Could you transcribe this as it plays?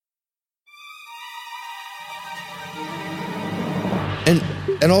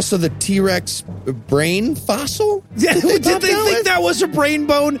And also the T-Rex brain fossil? Yeah, did they think that was a brain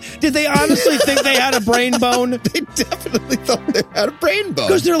bone? Did they honestly think they had a brain bone? They definitely thought they had a brain bone.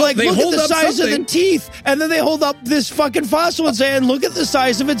 Because they're like, They look at hold the up size something. of the teeth. And then they hold up this fucking fossil and say, and look at the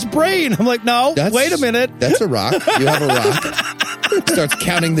size of its brain. I'm like, no, wait a minute. That's a rock. You have a rock. Starts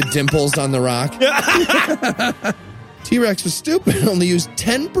counting the dimples on the rock. T-Rex was stupid. It only used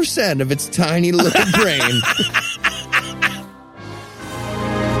 10% of its tiny little brain.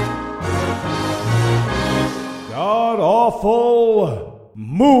 God-awful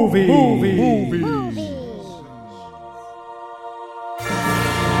movies.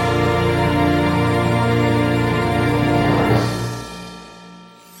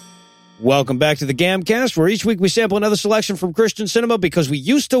 Welcome back to the Gamcast, where each week we sample another selection from Christian cinema because we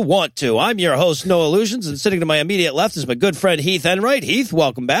used to want to. I'm your host, Noah Illusions, and sitting to my immediate left is my good friend Heath Enright. Heath,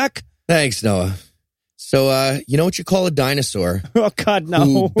 welcome back. Thanks, Noah. So, you know what you call a dinosaur? Oh, God, no.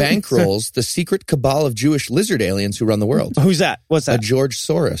 Who bankrolls the secret cabal of Jewish lizard aliens who run the world? Who's that? What's that? A George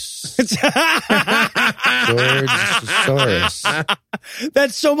Soros. George Soros.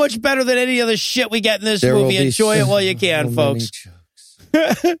 That's so much better than any other shit we get in this There will movie. be Enjoy it so while you can, many folks. jokes.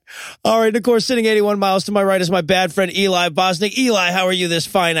 All right, of course, sitting 81 miles to my right is my bad friend Eli Bosnick. Eli, how are you this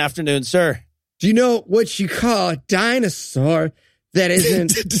fine afternoon, sir? Do you know what you call a dinosaur that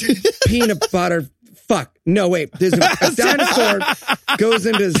isn't peanut butter? Fuck. No, wait. There's a dinosaur goes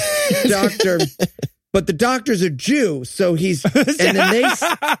into his doctor, but the doctor's a Jew, so he's... And then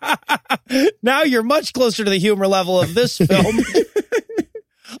Now you're much closer to the humor level of this film.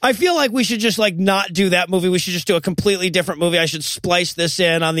 I feel like we should just not do that movie. We should just do a completely different movie. I should splice this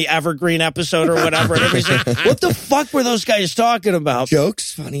in on the Evergreen episode or whatever. And everybody's like, what the fuck were those guys talking about?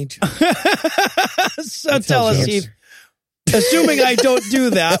 Jokes? Funny jokes. So tell us, Steve. Assuming I don't do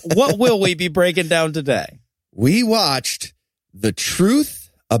that, what will we be breaking down today? We watched The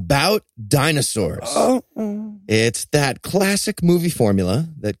Truth About Dinosaurs. It's that classic movie formula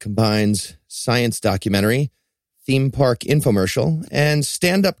that combines science documentary, theme park infomercial, and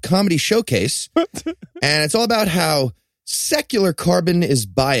stand-up comedy showcase. And it's all about how secular carbon is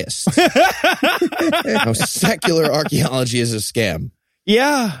biased. How secular archaeology is a scam.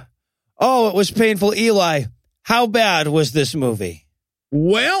 Yeah. Oh, it was painful. Eli, how bad was this movie?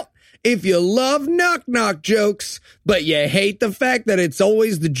 Well, if you love knock-knock jokes, but you hate the fact that it's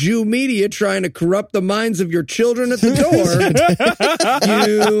always the Jew media trying to corrupt the minds of your children at the door,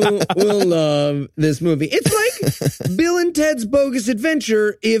 you will love this movie. It's like Bill and Ted's Bogus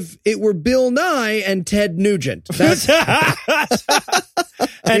Adventure if it were Bill Nye and Ted Nugent. That's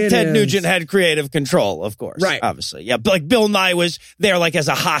And Ted is. Nugent had creative control, of course. Right. Obviously. Yeah. Like Bill Nye was there as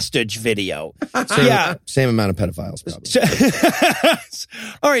a hostage video. Same amount of pedophiles, probably.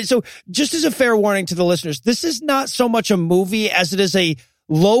 All right. So just as a fair warning to the listeners, this is not so much a movie as it is a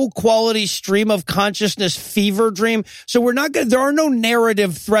low quality stream of consciousness fever dream. So there are no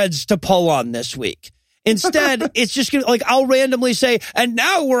narrative threads to pull on this week. Instead, it's just gonna I'll randomly say, and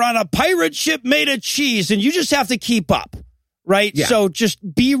now we're on a pirate ship made of cheese, and you just have to keep up. Right? Yeah. So just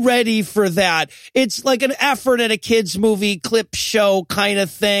be ready for that. It's like an effort at a kid's movie clip show kind of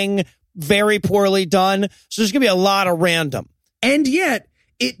thing. Very poorly done. So there's going to be a lot of random. And yet,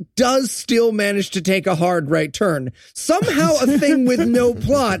 it does still manage to take a hard right turn. Somehow a thing with no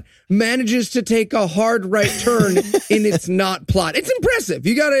plot manages to take a hard right turn in its not plot. It's impressive.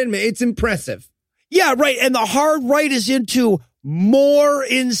 You got to admit, it's impressive. Yeah, right. And the hard right is into more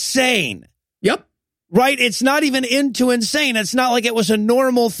insane. Yep. Right? It's not even into insane. It's not like it was a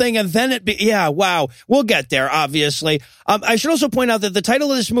normal thing and then wow. We'll get there, obviously. I should also point out that the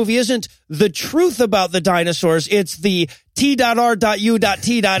title of this movie isn't The Truth About the Dinosaurs. It's the T.R.U.T.H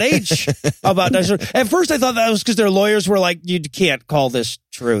about dinosaurs. At first I thought that was because their lawyers were like, you can't call this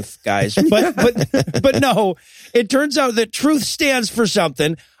truth, guys. But no, it turns out that truth stands for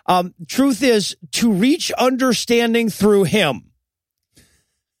something. Truth is to reach understanding through him.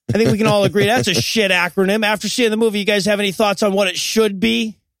 I think we can all agree that's a shit acronym. After seeing the movie, you guys have any thoughts on what it should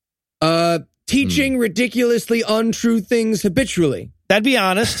be? Teaching ridiculously untrue things habitually. That'd be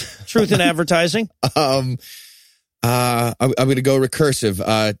honest. Truth in advertising. I'm going to go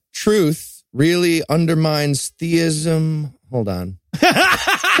recursive. Truth really undermines theism. Hold on.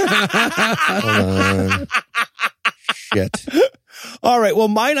 Shit. All right. Well,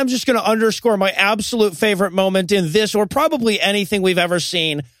 mine, I'm just going to underscore my absolute favorite moment in this, or probably anything we've ever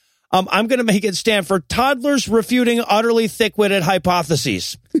seen. I'm going to make it stand for toddlers refuting utterly thick-witted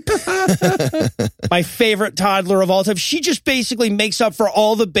hypotheses. My favorite toddler of all time. She just basically makes up for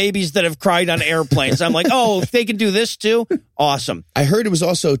all the babies that have cried on airplanes. I'm like, oh, if they can do this too, awesome. I heard it was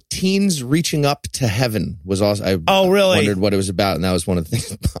also Teens Reaching Up to Heaven was also. I really? wondered what it was about, and that was one of the things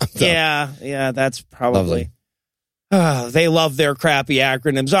that popped up. Yeah, that's probably. They love their crappy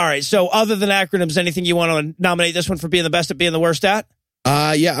acronyms. All right, so other than acronyms, anything you want to nominate this one for being the best at being the worst at?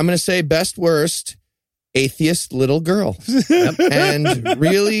 Yeah, I'm going to say best worst, atheist little girl. And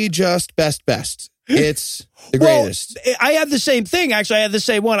really just best. It's the greatest. Well, I had the same thing, actually. I had the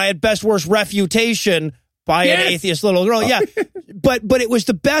same one. I had best worst refutation by an atheist little girl. Yeah. But it was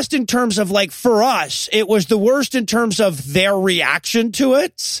the best in terms of, like, for us, it was the worst in terms of their reaction to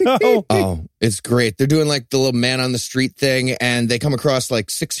it. So. Oh, it's great. They're doing like the little man on the street thing, and they come across like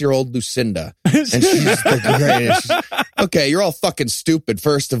 6-year-old Lucinda. And she's the greatest. Okay, you're all fucking stupid,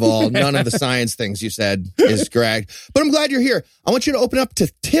 first of all. None of the science things you said is correct. But I'm glad you're here. I want you to open up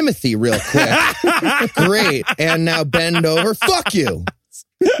to Timothy real quick. Great. And now bend over. Fuck you.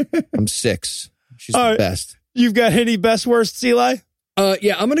 I'm 6. She's the best. You've got any best worsts, Eli?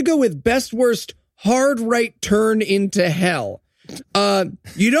 Yeah, I'm going to go with best worst hard right turn into hell.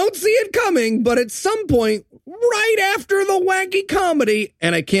 You don't see it coming, but at some point, right after the wacky comedy,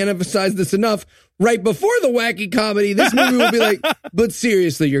 and I can't emphasize this enough, right before the wacky comedy, this movie will be like, but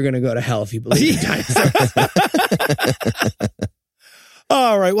seriously, you're going to go to hell if you believe in dinosaurs.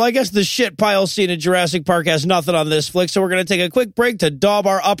 All right, well, I guess the shit pile scene in Jurassic Park has nothing on this flick, so we're going to take a quick break to daub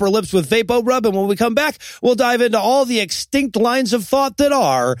our upper lips with Vapo Rub, and when we come back, we'll dive into all the extinct lines of thought that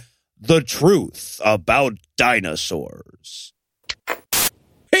are the truth about dinosaurs.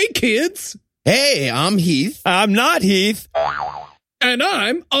 Hey, kids. Hey, I'm Heath. I'm not Heath. And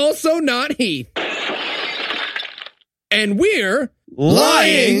I'm also not Heath. And we're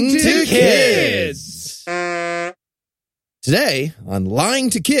Lying to Kids. Today, on Lying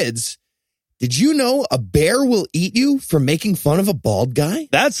to Kids, did you know a bear will eat you for making fun of a bald guy?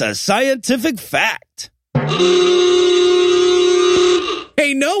 That's a scientific fact. Hey,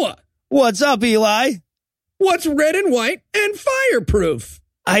 Noah. What's up, Eli? What's red and white and fireproof?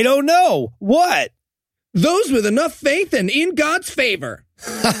 I don't know. What? Those with enough faith and in God's favor.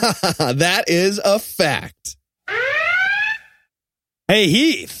 That is a fact. Hey,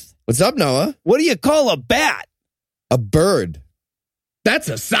 Heath. What's up, Noah? What do you call a bat? A bird. That's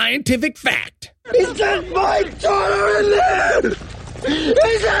a scientific fact. Is that my daughter in there?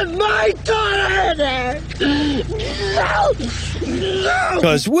 Is that my daughter in there? No!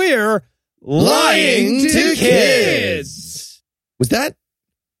 Because we're Lying to Kids. Was that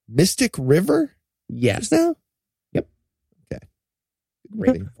Mystic River? Yes. Just now? Yep. Okay.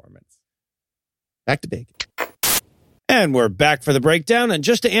 Great performance. Back to bacon. And we're back for the breakdown. And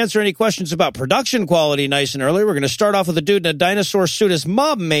just to answer any questions about production quality nice and early, we're going to start off with a dude in a dinosaur suit his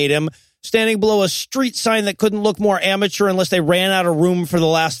mom made him, standing below a street sign that couldn't look more amateur unless they ran out of room for the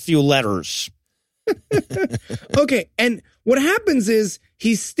last few letters. Okay, and what happens is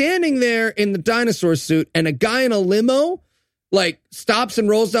he's standing there in the dinosaur suit, and a guy in a limo like stops and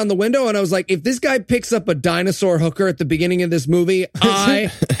rolls down the window, and I was like, if this guy picks up a dinosaur hooker at the beginning of this movie,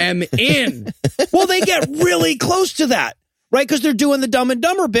 I am in. Well, they get really close to that, right? Because they're doing the Dumb and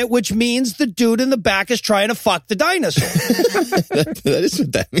Dumber bit, which means the dude in the back is trying to fuck the dinosaur. That is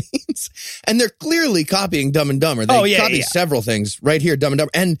what that means. And they're clearly copying Dumb and Dumber. They copy several things right here, Dumb and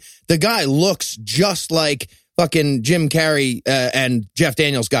Dumber. And the guy looks just like fucking Jim Carrey and Jeff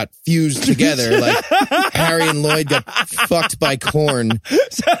Daniels got fused together. Like Harry and Lloyd got fucked by corn.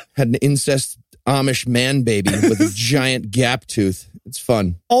 Had an incest Amish man baby with a giant gap tooth. It's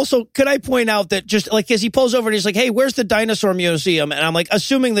fun. Also, could I point out that just like as he pulls over and he's like, hey, where's the dinosaur museum? And I'm like,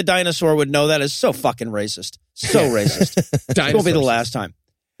 assuming the dinosaur would know that is so fucking racist. So racist. It won't be the last time.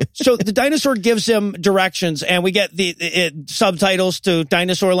 So the dinosaur gives him directions and we get the subtitles to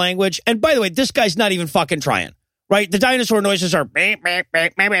dinosaur language. And by the way, this guy's not even fucking trying, right? The dinosaur noises are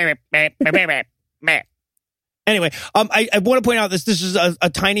anyway. I want to point out this is a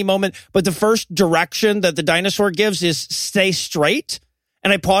tiny moment, but the first direction that the dinosaur gives is stay straight.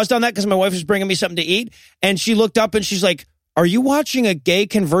 And I paused on that because my wife was bringing me something to eat. And she looked up and she's like, are you watching a gay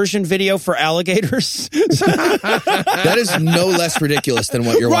conversion video for alligators? That is no less ridiculous than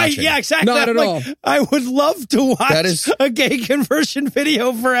what you're watching. Right, yeah, exactly. Not at all. I would love to watch a gay conversion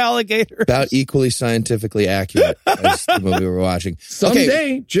video for alligators. About equally scientifically accurate as the movie we're watching.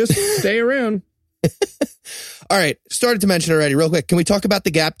 Someday, just stay around. All right, started to mention already real quick. Can we talk about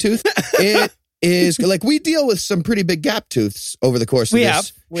the gap tooth? It is like we deal with some pretty big gap tooths over the course of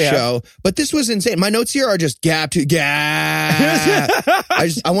this show, but this was insane. My notes here are just gap tooth, gap.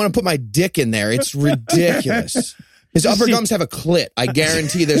 I want to put my dick in there. It's ridiculous. His upper gums have a clit. I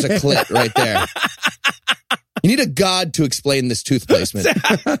guarantee there's a clit right there. You need a god to explain this tooth placement.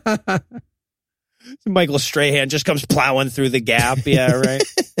 Michael Strahan just comes plowing through the gap. Yeah, right.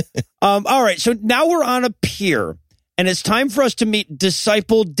 All right, so now we're on a pier, and it's time for us to meet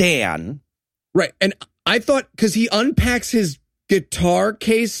Disciple Dan. Right, and I thought, because he unpacks his guitar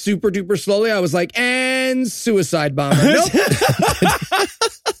case super duper slowly, I was like, and suicide bomber. Nope.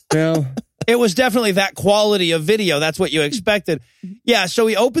 No. It was definitely that quality of video. That's what you expected. Yeah, so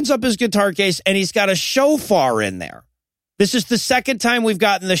he opens up his guitar case, and he's got a shofar in there. This is the second time we've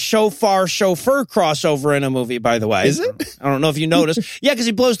gotten the shofar-chauffeur crossover in a movie, by the way. Is it? I don't know if you noticed. Yeah, because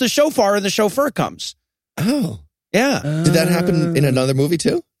he blows the shofar and the chauffeur comes. Oh. Yeah. Did that happen in another movie,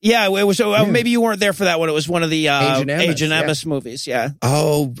 too? Yeah, it was. Maybe you weren't there for that one. It was one of the Age and Emmis yeah. movies. Yeah.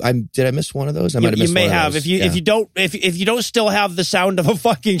 Oh, did I miss one of those? I might have missed you may one of have. those. If you don't still have the sound of a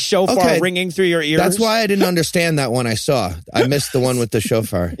fucking shofar ringing through your ears. That's why I didn't understand that one I saw. I missed the one with the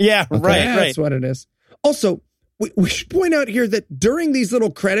shofar. Yeah, Okay. right. That's what it is. Also, we should point out here that during these little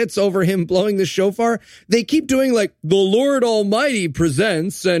credits over him blowing the shofar, they keep doing like the Lord Almighty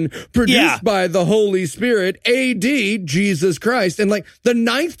presents and produced by the Holy Spirit, A.D. Jesus Christ. And like the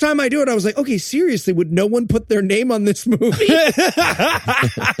 9th time I do it, I was like, okay, seriously, would no one put their name on this movie?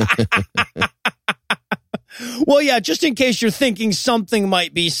 Well, yeah, just in case you're thinking something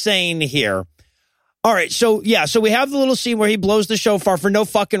might be sane here. All right, so we have the little scene where he blows the shofar for no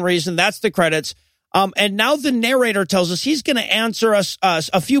fucking reason. That's the credits. And now the narrator tells us he's going to answer us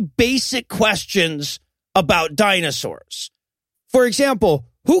a few basic questions about dinosaurs. For example,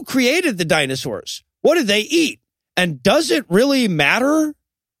 who created the dinosaurs? What did they eat? And does it really matter?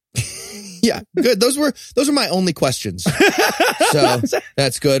 Yeah, good. Those were my only questions. So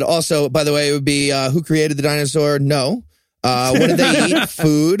that's good. Also, by the way, it would be who created the dinosaur? No. What did they eat?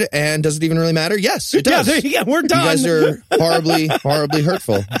 Food. And does it even really matter? Yes, it does. Yeah, there you go. We're done. You guys are horribly, horribly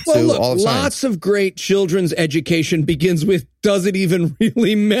hurtful to all of science. Lots of great children's education begins with, does it even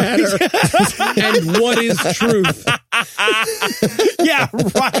really matter? And what is truth? Yeah,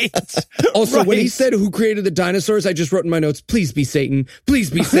 right. Also, right. when he said who created the dinosaurs, I just wrote in my notes, please be Satan.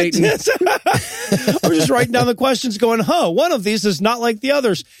 Please be Satan. I was just writing down the questions going, one of these is not like the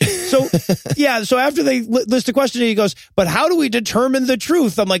others. So, yeah, so after they list the question, he goes, but how do we determine the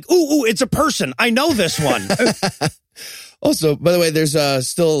truth? I'm like, ooh, it's a person. I know this one. Also, by the way, there's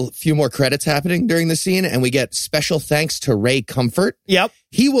still a few more credits happening during the scene, and we get special thanks to Ray Comfort. Yep.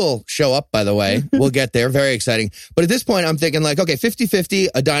 He will show up, by the way. We'll get there. Very exciting. But at this point, I'm thinking like, okay, 50-50,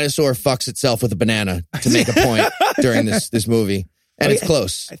 a dinosaur fucks itself with a banana to make a point during this movie. And it's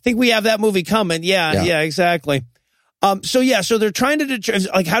close. I think we have that movie coming. Yeah, exactly. So they're trying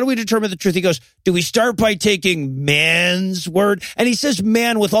to how do we determine the truth? He goes, do we start by taking man's word? And he says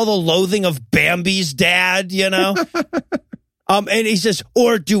man with all the loathing of Bambi's dad, you know? And he says,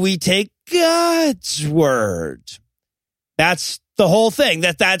 or do we take God's word? That's the whole thing.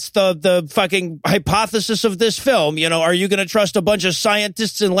 That's the fucking hypothesis of this film. You know, are you going to trust a bunch of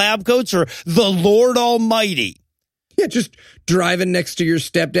scientists in lab coats or the Lord Almighty? Yeah, just driving next to your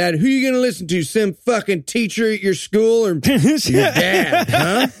stepdad. Who you going to listen to? Some fucking teacher at your school or your dad,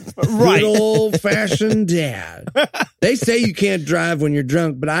 huh? Right. Good old-fashioned dad. They say you can't drive when you're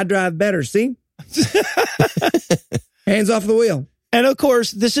drunk, but I drive better, see? Hands off the wheel. And of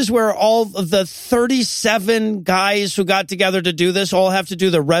course, this is where all of the 37 guys who got together to do this all have to do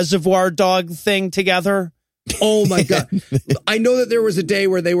the Reservoir Dog thing together. Oh my God. I know that there was a day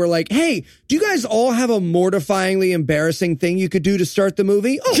where they were like, hey, do you guys all have a mortifyingly embarrassing thing you could do to start the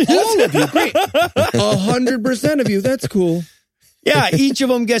movie? Oh, all of you. Great. 100% of you. That's cool. Yeah, each of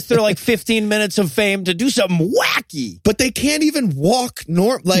them gets their 15 minutes of fame to do something wacky. But they can't even walk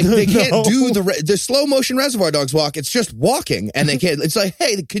they can't do the slow motion Reservoir Dogs walk. It's just walking, and they can't. It's like,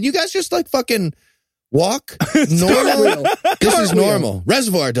 hey, can you guys just fucking walk normal? This is normal.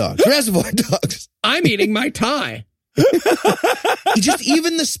 Reservoir Dogs. I'm eating my tie. You just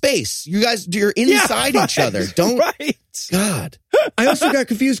even the space. You guys, you're inside each other. Don't. Right. God. I also got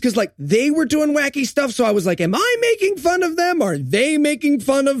confused because they were doing wacky stuff. So I was like, am I making fun of them? Are they making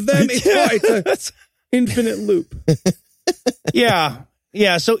fun of them? It's an infinite loop. Yeah.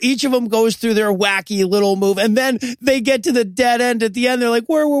 Yeah. So each of them goes through their wacky little move, and then they get to the dead end at the end. They're like,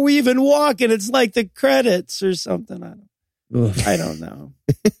 where were we even walking? It's like the credits or something. I don't know.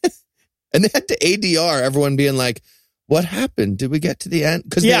 And they had to ADR everyone being like, what happened? Did we get to the end?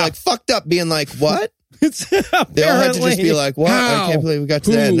 Because they fucked up being like, what? They all had to just be like, what? How? I can't believe we got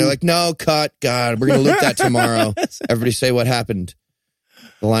to the end. They're like, no, cut. God, we're going to loop that tomorrow. Everybody say what happened.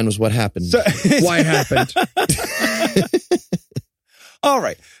 The line was what happened. Why happened? All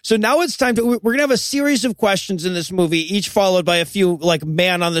right. So now it's time to, we're going to have a series of questions in this movie, each followed by a few like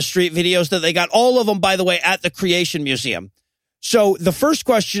man on the street videos that they got, all of them, by the way, at the Creation Museum. So the first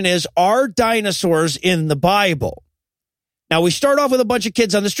question is, are dinosaurs in the Bible? Now we start off with a bunch of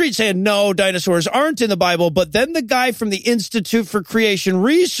kids on the street saying, no, dinosaurs aren't in the Bible. But then the guy from the Institute for Creation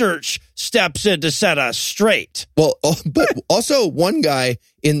Research steps in to set us straight. Well, but also one guy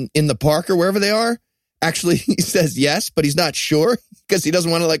in the park or wherever they are, actually, he says yes, but he's not sure because he doesn't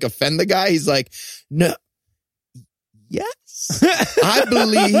want to like offend the guy. He's like, no, yes, I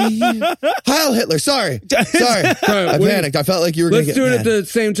believe. Heil Hitler. Sorry. I panicked. I felt like you were going to get Let's do it mad. at the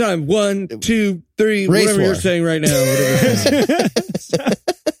same time. 1, 2, 3, Race whatever war. you're saying right now.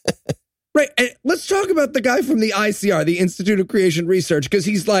 Right. And let's talk about the guy from the ICR, the Institute of Creation Research, because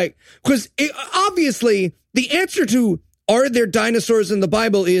he's like, obviously the answer to are there dinosaurs in the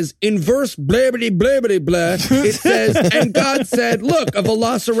Bible is in verse blah, blah, blah, blah, blah. It says, and God said, look, a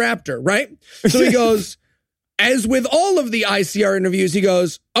velociraptor, right? So he goes, as with all of the ICR interviews, he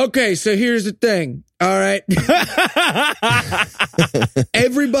goes, okay, so here's the thing. All right.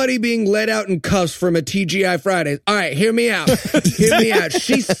 Everybody being let out in cuffs from a TGI Fridays. All right, hear me out. Hear me out.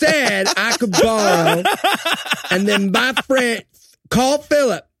 She said I could borrow. And then my friend, call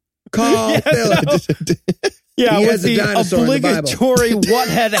Philip. Philip. Yeah, He with has a the dinosaur in the Bible. obligatory what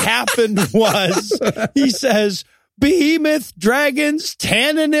had happened was, he says, behemoth, dragons,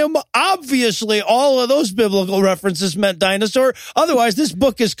 tannin, obviously all of those biblical references meant dinosaur. Otherwise, this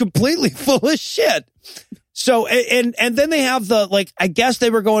book is completely full of shit. So, and then they have the, like, I guess they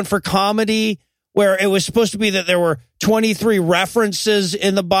were going for comedy, where it was supposed to be that there were 23 references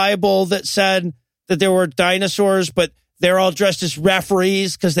in the Bible that said that there were dinosaurs, but they're all dressed as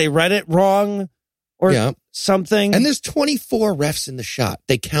referees because they read it wrong. Or something. And there's 24 refs in the shot.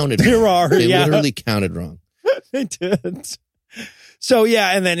 They counted wrong. There are, They yeah. literally counted wrong. They did. So,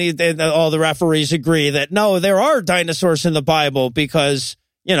 yeah, and then all the referees agree that, no, there are dinosaurs in the Bible because,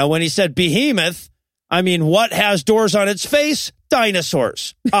 you know, when he said behemoth, I mean, what has doors on its face?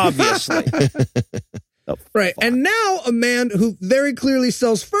 Dinosaurs, obviously. Right. And now a man who very clearly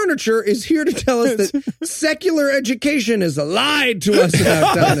sells furniture is here to tell us that secular education has lied to us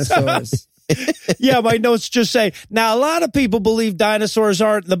about dinosaurs. Yeah, my notes just say, now a lot of people believe dinosaurs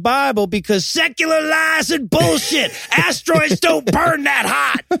aren't in the Bible because secular lies and bullshit. Asteroids don't burn that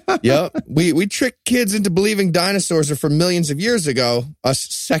hot. Yep. We tricked kids into believing dinosaurs are from millions of years ago, us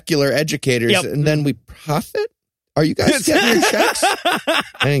secular educators, Yep. and then we profit? Are you guys getting your checks? I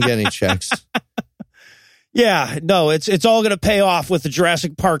didn't get any checks. Yeah, no, it's all going to pay off with the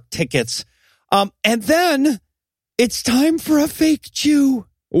Jurassic Park tickets. And then it's time for a fake Jew.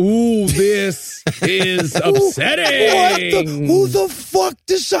 Ooh, this is upsetting. Who the fuck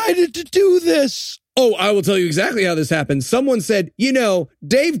decided to do this? Oh, I will tell you exactly how this happened. Someone said, you know,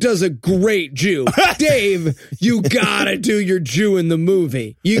 Dave does a great Jew. Dave, you gotta do your Jew in the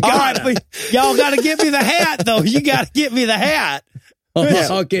movie. You gotta. All right, y'all got to get me the hat, though. You got to get me the hat.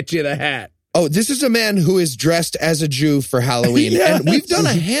 I'll get you the hat. Oh, this is a man who is dressed as a Jew for Halloween. Yes. And we've done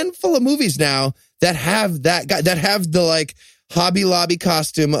a handful of movies now that have that guy, that have the like Hobby Lobby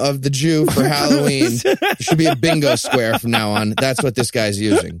costume of the Jew for Halloween. It should be a bingo square from now on. That's what this guy's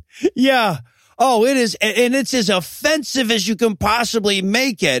using. Yeah. Oh, it is. And it's as offensive as you can possibly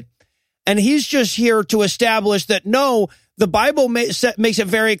make it. And he's just here to establish that, no, the Bible makes it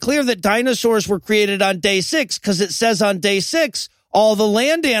very clear that dinosaurs were created on day 6 because it says on day 6, all the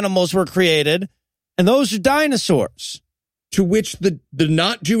land animals were created, and those are dinosaurs. To which the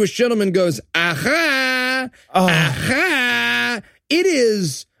not Jewish gentleman goes, aha, aha. It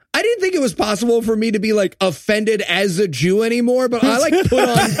is. I didn't think it was possible for me to be like offended as a Jew anymore, but I like put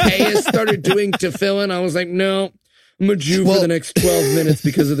on payas, started doing tefillin. I was like, no, I'm a Jew for the next 12 minutes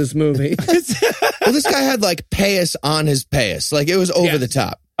because of this movie. Well, this guy had like payas on his payas. Like it was over the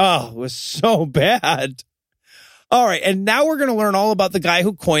top. Oh, it was so bad. All right, and now we're going to learn all about the guy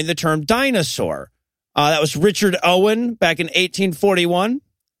who coined the term dinosaur. That was Richard Owen back in 1841.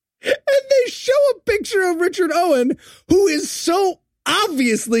 And they show a picture of Richard Owen, who is so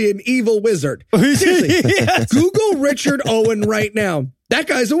obviously an evil wizard. Seriously, Yes. Google Richard Owen right now. That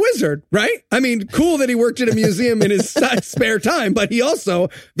guy's a wizard, right? I mean, cool that he worked at a museum in his spare time, but he also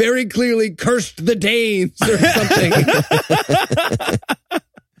very clearly cursed the Danes or something.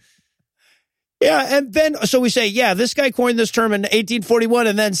 Yeah, and then, so we say, yeah, this guy coined this term in 1841,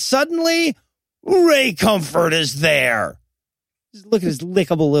 and then suddenly, Ray Comfort is there. Just look at his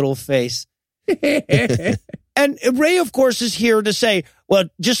lickable little face. And Ray, of course, is here to say, well,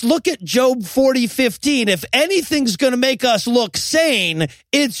 just look at Job 40:15. If anything's going to make us look sane,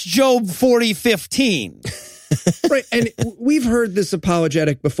 it's Job 40:15. Right. And we've heard this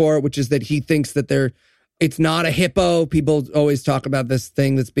apologetic before, which is that he thinks that it's not a hippo. People always talk about this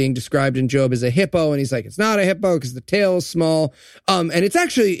thing that's being described in Job as a hippo. And he's like, it's not a hippo because the tail is small. And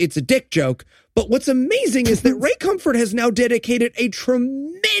it's a dick joke. But what's amazing is that Ray Comfort has now dedicated a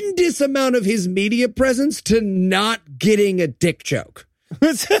tremendous amount of his media presence to not getting a dick joke.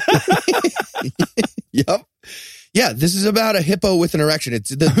 Yep. Yeah, this is about a hippo with an erection. It's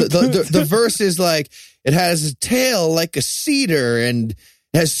the verse is like, it has a tail like a cedar and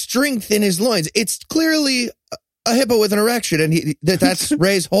has strength in his loins. It's clearly a hippo with an erection, and that's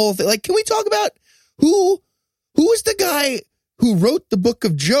Ray's whole thing. Like, can we talk about who is the guy who wrote the book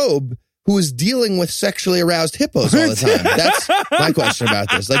of Job who is dealing with sexually aroused hippos all the time? That's my question about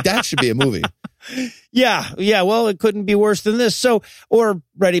this. Like, that should be a movie. Yeah. Well, it couldn't be worse than this. So, or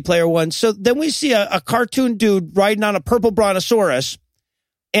Ready Player One. So then we see a cartoon dude riding on a purple brontosaurus.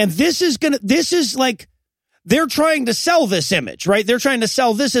 And this is like, they're trying to sell this image, right? They're trying to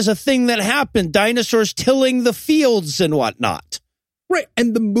sell this as a thing that happened. Dinosaurs tilling the fields and whatnot. Right.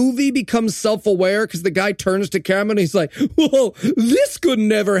 And the movie becomes self-aware because the guy turns to camera and he's like, whoa, this could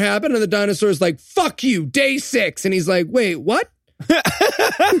never happen. And the dinosaur's like, fuck you, day 6. And he's like, wait, what?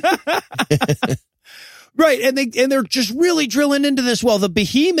 Right, and they're just really drilling into this. Well, the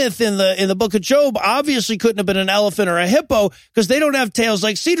behemoth in the book of Job obviously couldn't have been an elephant or a hippo because they don't have tails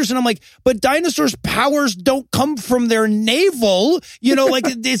like cedars. And I'm like, but dinosaurs' powers don't come from their navel. You know, like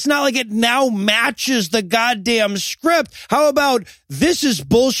it's not like it now matches the goddamn script. How about this is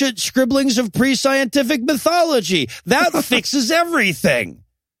bullshit scribblings of pre-scientific mythology? That fixes everything.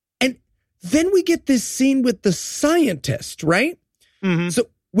 And then we get this scene with the scientist, right? Mm-hmm. So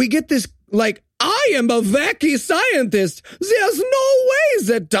we get this, like, I am a wacky scientist. There's no ways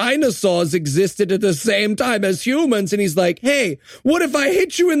that dinosaurs existed at the same time as humans. And he's like, hey, what if I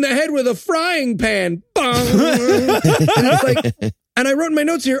hit you in the head with a frying pan? Bang! And it's like, and I wrote in my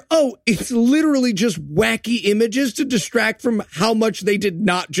notes here, it's literally just wacky images to distract from how much they did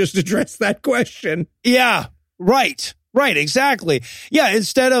not just address that question. Yeah, right, exactly. Yeah,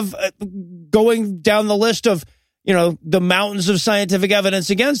 instead of going down the list of, you know, the mountains of scientific evidence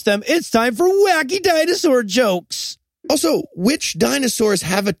against them, it's time for wacky dinosaur jokes. Also, which dinosaurs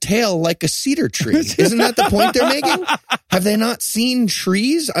have a tail like a cedar tree? Isn't that the point they're making? Have they not seen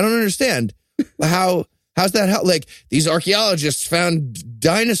trees? I don't understand. How's that help? Like, these archaeologists found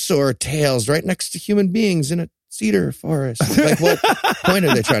dinosaur tails right next to human beings in a cedar forest. Like, what point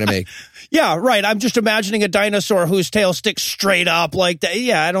are they trying to make? Yeah, right. I'm just imagining a dinosaur whose tail sticks straight up like that.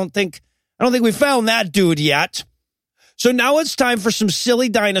 Yeah, I don't think we found that dude yet. So now it's time for some silly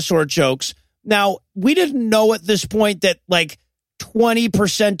dinosaur jokes. Now, we didn't know at this point that like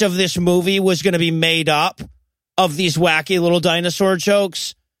 20% of this movie was going to be made up of these wacky little dinosaur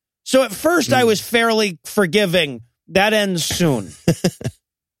jokes. So at first I was fairly forgiving. That ends soon.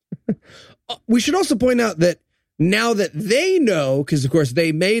 We should also point out that now that they know, because of course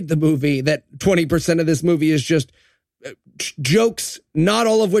they made the movie, that 20% of this movie is just jokes, not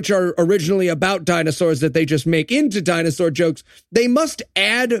all of which are originally about dinosaurs that they just make into dinosaur jokes. They must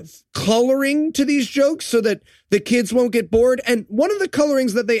add coloring to these jokes so that the kids won't get bored. And one of the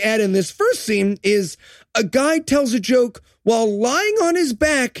colorings that they add in this first scene is a guy tells a joke while lying on his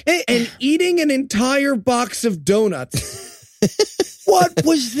back and eating an entire box of donuts. What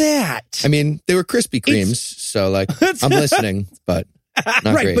was that? I mean, they were Krispy Kremes, so like, I'm listening, but not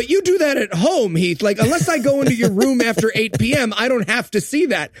right, great. but you do that at home, Heath. Like, unless I go into your room after 8 p.m., I don't have to see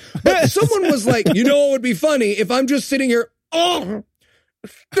that. But someone was like, you know what would be funny if I'm just sitting here, stuffing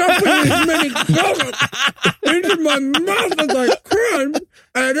as many donuts into my mouth as I can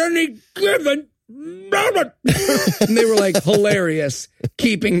at any given moment. And they were like, hilarious,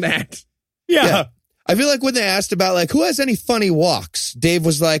 keeping that. Yeah. I feel like when they asked about like, who has any funny walks? Dave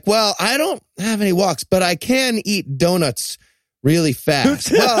was like, well, I don't have any walks, but I can eat donuts really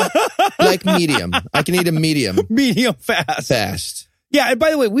fast. Well, like medium. I can eat a medium. Medium fast. Fast. Yeah, and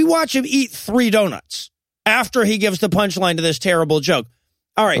by the way, we watch him eat 3 donuts after he gives the punchline to this terrible joke.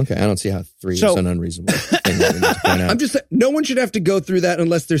 All right. Okay, I don't see how 3 is an unreasonable thing that we need to point out. I'm just saying, no one should have to go through that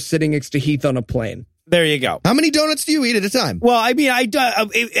unless they're sitting next to Heath on a plane. There you go. How many donuts do you eat at a time? Well, I mean,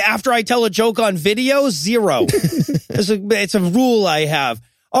 after I tell a joke on video, 0. It's a rule I have.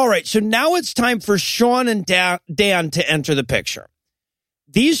 All right, so now it's time for Sean and Dan to enter the picture.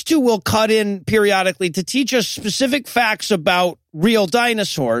 These two will cut in periodically to teach us specific facts about real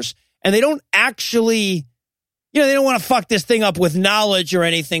dinosaurs, and they don't actually, they don't want to fuck this thing up with knowledge or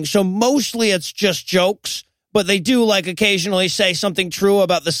anything, so mostly it's just jokes, but they do, like, occasionally say something true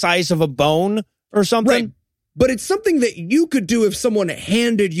about the size of a bone or something. Right, but it's something that you could do if someone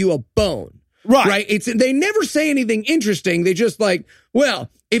handed you a bone. Right. They never say anything interesting. They just like, well,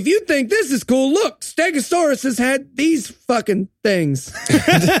 if you think this is cool, look, Stegosaurus has had these fucking things.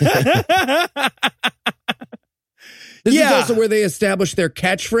 This is also where they establish their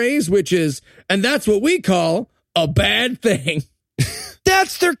catchphrase, which is, and that's what we call a bad thing.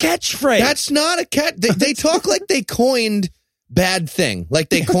 That's their catchphrase. That's not a cat. They talk like they coined bad thing, like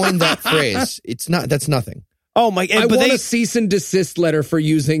they coined that phrase. It's not. That's nothing. Oh my! I want a cease and desist letter for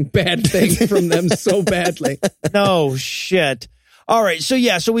using bad thing from them so badly. No shit. All right. So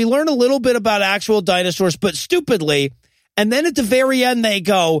we learn a little bit about actual dinosaurs, but stupidly. And then at the very end, they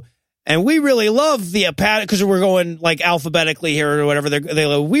go, and we really love the because we're going like alphabetically here or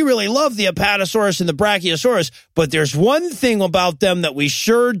whatever. We really love the Apatosaurus and the Brachiosaurus, but there's one thing about them that we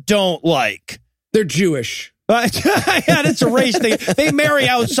sure don't like. They're Jewish. Yeah, it's a race. They marry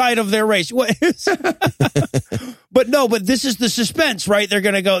outside of their race. But this is the suspense, right? They're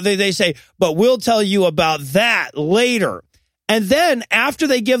going to go, they say, but we'll tell you about that later. And then after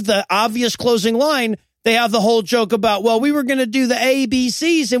they give the obvious closing line, they have the whole joke about, well, we were going to do the A, B,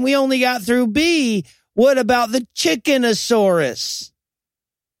 C's and we only got through B. What about the Chickenosaurus?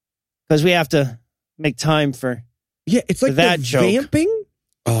 Because we have to make time for it's like that joke. Vamping.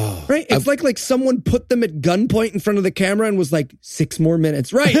 Oh, right. It's like someone put them at gunpoint in front of the camera and was like 6 more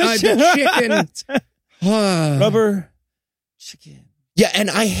minutes. Right. The chicken. Rubber chicken. Yeah, and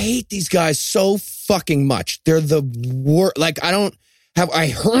I hate these guys so fucking much. They're the worst. Like, I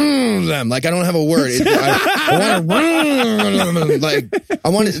heard them. Like, I don't have a word. I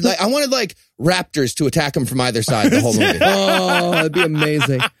wanted like raptors to attack them from either side the whole movie. Oh, that'd be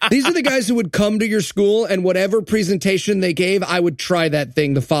amazing. These are the guys who would come to your school and whatever presentation they gave, I would try that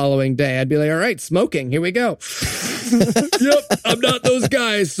thing the following day. I'd be like, all right, smoking. Here we go. Yep, I'm not those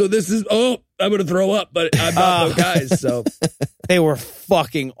guys. So this is, I'm going to throw up, but I'm not those guys. So they were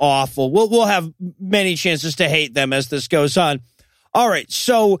fucking awful. We'll have many chances to hate them as this goes on. All right,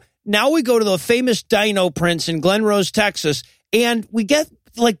 so now we go to the famous Dino Prince in Glen Rose, Texas, and we get,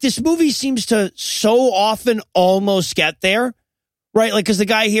 like, this movie seems to so often almost get there, right? Like, because the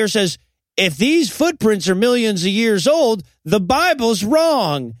guy here says, if these footprints are millions of years old, the Bible's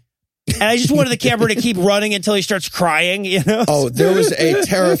wrong. And I just wanted the camera to keep running until he starts crying, you know? Oh, there was a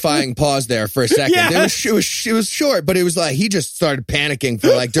terrifying pause there for a second. Yeah. It was short, but it was like he just started panicking for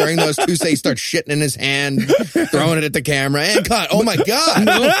like during those 2 seconds. He started shitting in his hand, throwing it at the camera, and cut. Oh my God.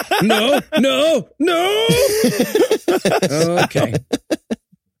 No. Okay.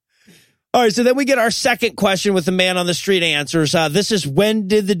 All right, so then we get our second question with the man on the street answers. This is, when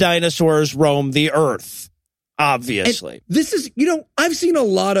did the dinosaurs roam the earth? Obviously. And this is, I've seen a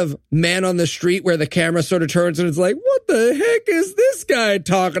lot of man on the street where the camera sort of turns and it's like, what the heck is this guy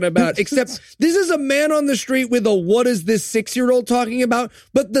talking about? Except this is a man on the street with a, what is this 6-year-old talking about?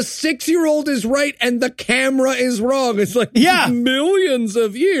 But the 6-year-old is right and the camera is wrong. It's like, millions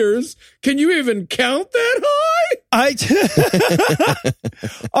of years. Can you even count that high?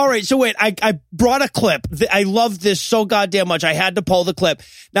 All right, so wait, I brought a clip. I love this so goddamn much. I had to pull the clip.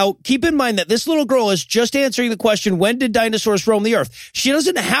 Now, keep in mind that this little girl is just answering the question, when did dinosaurs roam the earth? She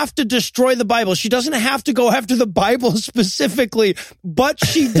doesn't have to destroy the Bible. She doesn't have to go after the Bible specifically, but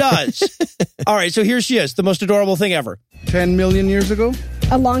she does. All right, so here she is, the most adorable thing ever. 10 million years ago?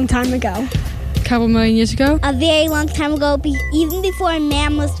 A long time ago. Couple million years ago? A very long time ago, even before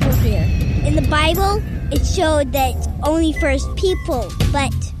mammals were here. In the Bible, it showed that only first people,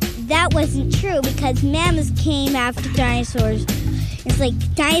 but that wasn't true because mammals came after dinosaurs. It's like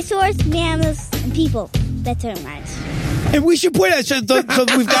dinosaurs, mammals, and people. That's what it matters. And we should point out, so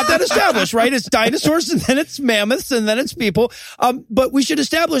we've got that established, right? It's dinosaurs, and then it's mammoths, and then it's people. But we should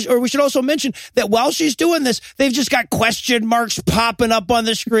establish, or we should also mention that while she's doing this, they've just got question marks popping up on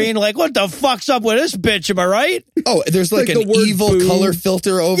the screen. Like, what the fuck's up with this bitch? Am I right? Oh, there's like an evil boom color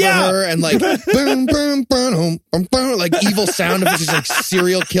filter over her, and like boom, boom, boom, boom, boom, like evil sound of just like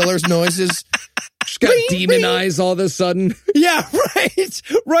serial killers noises. She's got demon eyes all of a sudden. Yeah, right.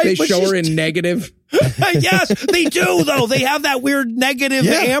 They show her in negative. Yes, they do, though. They have that weird negative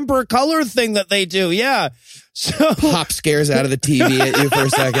amber color thing that they do. Yeah. So pop scares out of the TV at you for a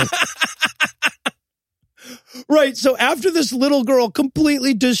second. Right. So after this little girl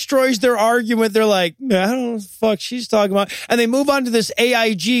completely destroys their argument, they're like, I don't know what the fuck she's talking about. And they move on to this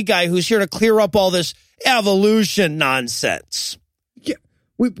AIG guy who's here to clear up all this evolution nonsense. Yeah.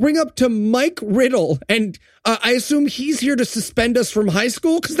 We bring up to Mike Riddle, and I assume he's here to suspend us from high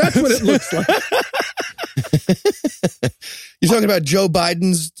school, because that's what it looks like. You're talking about Joe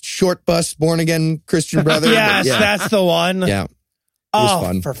Biden's short bus, born-again Christian brother? Yes, that's the one. Yeah. Oh,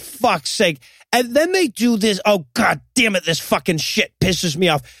 fun. For fuck's sake. And then they do this. Oh, God damn it. This fucking shit pisses me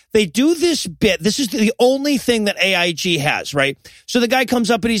off. They do this bit. This is the only thing that AIG has, right? So the guy comes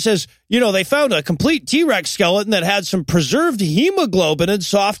up and he says, they found a complete T-Rex skeleton that had some preserved hemoglobin and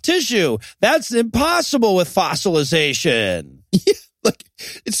soft tissue. That's impossible with fossilization. Yeah, like,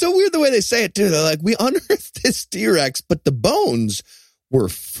 it's so weird the way they say it, too. They're like, we unearthed this T-Rex, but the bones were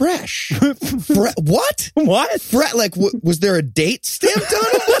fresh. What? What? Like, was there a date stamped on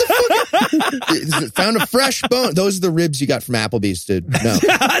it? What the fuck? Found a fresh bone. Those are the ribs you got from Applebee's, dude. No.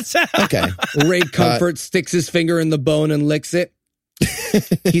 Okay. Ray Comfort sticks his finger in the bone and licks it.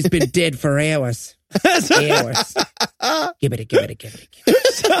 He's been dead for hours. Hours. Give it.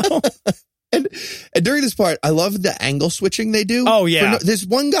 So, and during this part, I love the angle switching they do. Oh, yeah. There's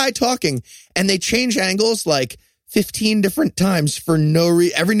one guy talking, and they change angles like 15 different times for no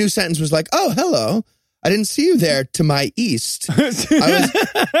reason. Every new sentence was like, oh, hello. I didn't see you there to my east.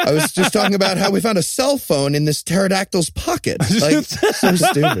 I was just talking about how we found a cell phone in this pterodactyl's pocket. Like, so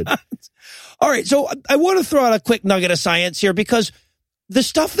stupid. All right. So I want to throw out a quick nugget of science here, because the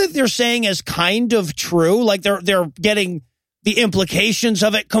stuff that they're saying is kind of true. Like they're getting the implications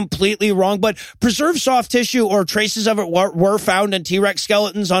of it completely wrong, but preserved soft tissue or traces of it were found in T-Rex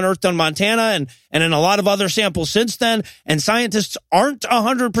skeletons unearthed in Montana and in a lot of other samples since then. And scientists aren't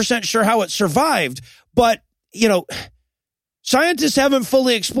 100% sure how it survived. But, scientists haven't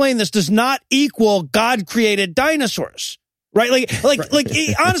fully explained this does not equal God created dinosaurs. Right? Like,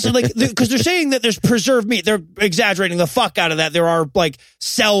 honestly, because they're saying that there's preserved meat. They're exaggerating the fuck out of that. There are like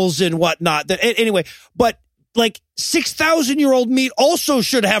cells and whatnot. Anyway, but like 6,000-year-old meat also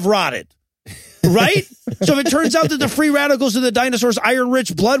should have rotted, right? So if it turns out that the free radicals in the dinosaurs'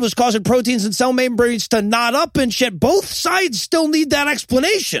 iron-rich blood was causing proteins and cell membranes to knot up and shit, both sides still need that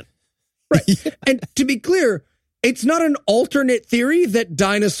explanation. Right. And to be clear, it's not an alternate theory that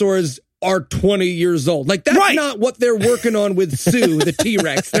dinosaurs are 20 years old. Like, that's not what they're working on with Sue, the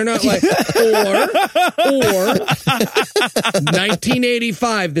T-Rex. They're not like, or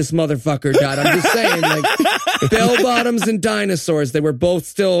 1985, this motherfucker died. I'm just saying, like, bell bottoms and dinosaurs, they were both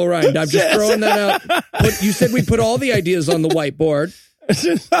still around. I'm just throwing that out. But you said we put all the ideas on the whiteboard.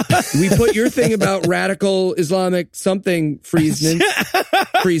 We put your thing about radical Islamic something freezers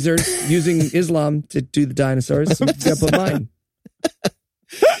using Islam to do the dinosaurs. You gotta put mine.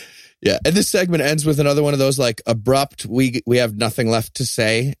 Yeah, and this segment ends with another one of those like abrupt, we have nothing left to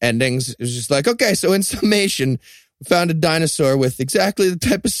say endings. It was just like, okay, so in summation, we found a dinosaur with exactly the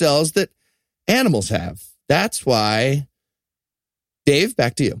type of cells that animals have. That's why, Dave,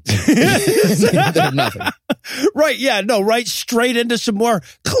 back to you. Nothing. Right, yeah, no, right straight into some more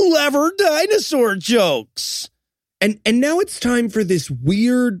clever dinosaur jokes. And now it's time for this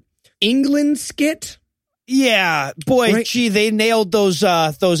weird England skit. Yeah, boy, right? Gee, they nailed those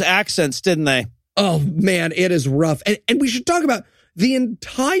accents, didn't they? Oh, man, it is rough. And we should talk about the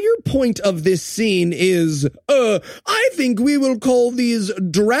entire point of this scene is, I think we will call these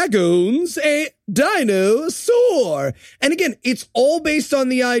dragons a dinosaur. And again, it's all based on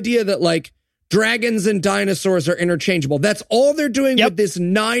the idea that, like, dragons and dinosaurs are interchangeable. That's all they're doing with this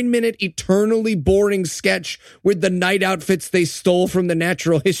 9-minute, eternally boring sketch with the night outfits they stole from the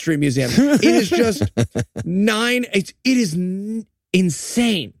Natural History Museum. It is just it is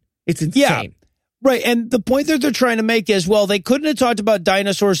insane. It's insane. Yeah. Right, and the point that they're trying to make is, well, they couldn't have talked about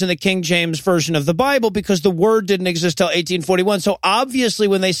dinosaurs in the King James version of the Bible because the word didn't exist till 1841. So obviously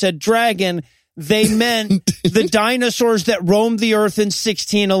when they said dragon, they meant the dinosaurs that roamed the earth in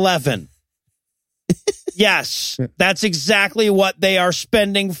 1611. Yes, that's exactly what they are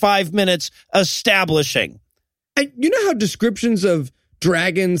spending 5 minutes establishing. And you know how descriptions of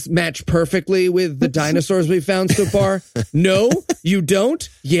dragons match perfectly with the dinosaurs we found so far? No, you don't?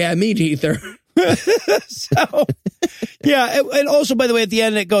 Yeah, me neither. So, yeah, and also, by the way, at the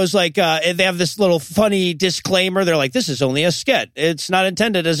end, it goes like, they have this little funny disclaimer. They're like, this is only a skit. It's not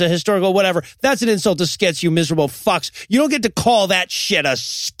intended as a historical whatever. That's an insult to skits, you miserable fucks. You don't get to call that shit a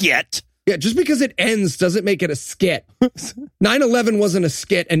skit. Yeah, just because it ends doesn't make it a skit. 9/11 wasn't a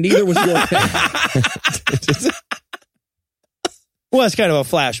skit, and neither was your thing. Well, it's kind of a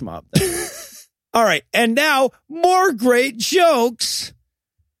flash mob. All right, and now more great jokes.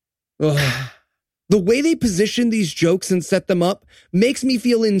 Ugh. The way they position these jokes and set them up makes me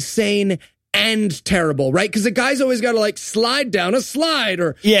feel insane and terrible, right? Because the guy's always got to like slide down a slide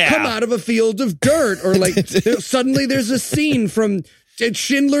or come out of a field of dirt or like suddenly there's a scene from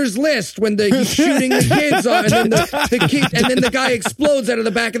Schindler's List when he's shooting the kids on, and then the guy explodes out of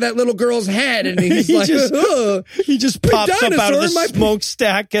the back of that little girl's head, and he just pops up out of the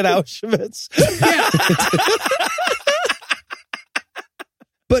smokestack at Auschwitz. Yeah.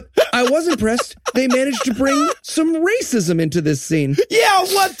 But I was impressed. They managed to bring some racism into this scene. Yeah,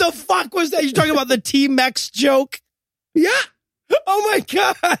 what the fuck was that? You're talking about the T-Mex joke? Yeah. Oh my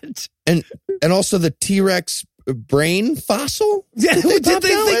God. And also the T-Rex brain fossil? Yeah, did they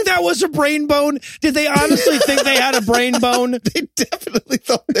think that was a brain bone? Did they honestly think they had a brain bone? They definitely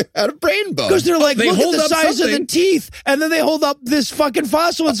thought they had a brain bone. Because they're like, They look at hold the up size of the something. teeth. And then they hold up this fucking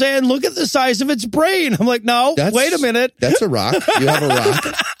fossil and say, and look at the size of its brain. I'm like, no, wait a minute. That's a rock. You have a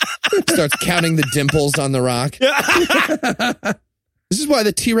rock. Starts counting the dimples on the rock. This is why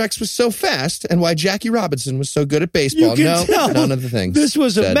the T-Rex was so fast and why Jackie Robinson was so good at baseball. You can tell none of the things. This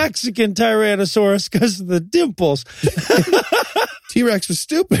was a said. Mexican Tyrannosaurus because of the dimples. T-Rex was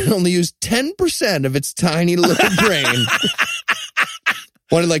stupid and only used 10% of its tiny little brain.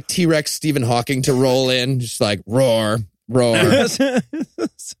 Wanted like T-Rex Stephen Hawking to roll in, just like roar, roar.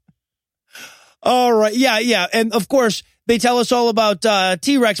 All right. Yeah. And of course, they tell us all about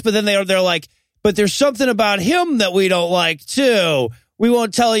T-Rex, but then they're like, but there's something about him that we don't like too. We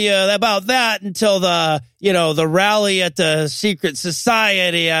won't tell you about that until the rally at the secret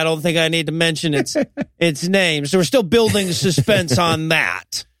society. I don't think I need to mention its name. So we're still building suspense on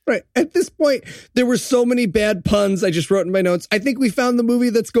that. Right. At this point, there were so many bad puns I just wrote in my notes. I think we found the movie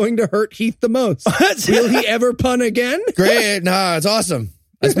that's going to hurt Heath the most. Will he ever pun again? Great. Nah, it's awesome.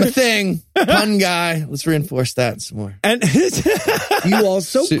 That's my thing. Pun guy. Let's reinforce that some more. And you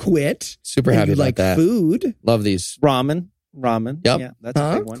also quit. Super happy about like that. Food. Love these. Ramen. Yep. Yeah, that's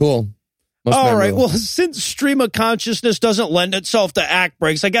a big one. Cool. Most All right. memorable. Well, since stream of consciousness doesn't lend itself to act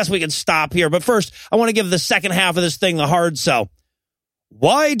breaks, I guess we can stop here. But first, I want to give the second half of this thing the hard sell.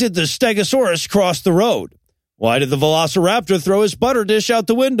 Why did the Stegosaurus cross the road? Why did the Velociraptor throw his butter dish out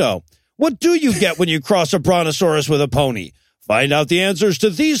the window? What do you get when you cross a brontosaurus with a pony? Find out the answers to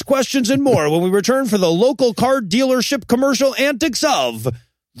these questions and more when we return for the local car dealership commercial antics of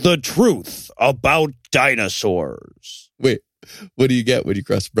The Truth About Dinosaurs. Wait, what do you get when you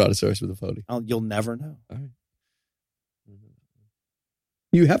cross a brontosaurus with a pony? You'll never know. All right.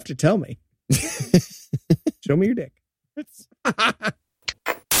 You have to tell me. Show me your dick.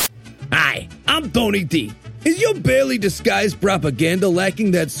 Hi, I'm Tony D. Is your barely disguised propaganda lacking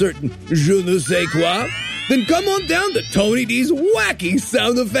that certain je ne sais quoi? Then come on down to Tony D's wacky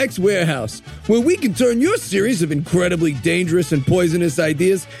sound effects warehouse, where we can turn your series of incredibly dangerous and poisonous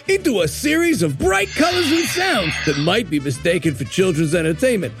ideas into a series of bright colors and sounds that might be mistaken for children's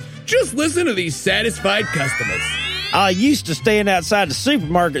entertainment. Just listen to these satisfied customers. I used to stand outside the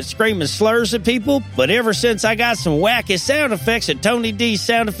supermarket screaming slurs at people, but ever since I got some wacky sound effects at Tony D's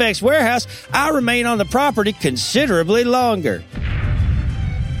Sound Effects Warehouse, I remain on the property considerably longer.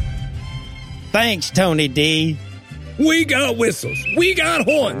 Thanks, Tony D. We got whistles, we got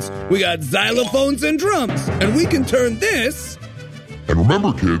horns, we got xylophones and drums, and we can turn this... And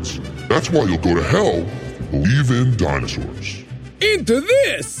remember, kids, that's why you'll go to hell if you believe in dinosaurs. ...into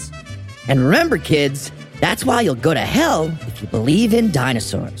this! And remember, kids, that's why you'll go to hell if you believe in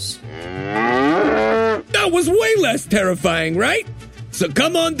dinosaurs. That was way less terrifying, right? So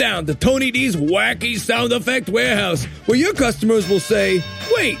come on down to Tony D's wacky sound effect warehouse, where your customers will say,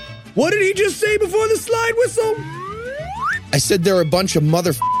 wait, what did he just say before the slide whistle? I said there are a bunch of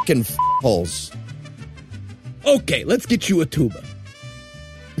motherfucking holes. Okay, let's get you a tuba.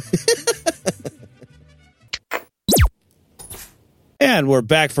 And we're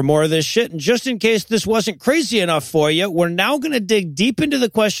back for more of this shit. And just in case this wasn't crazy enough for you, we're now going to dig deep into the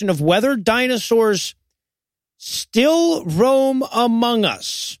question of whether dinosaurs still roam among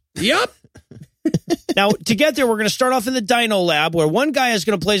us. Yup. Now, to get there, we're going to start off in the Dino Lab, where one guy is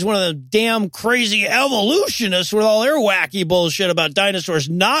going to play one of the damn crazy evolutionists with all their wacky bullshit about dinosaurs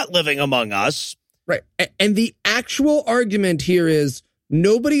not living among us. Right. And the actual argument here is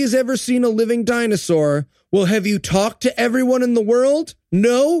nobody has ever seen a living dinosaur. Well, have you talked to everyone in the world?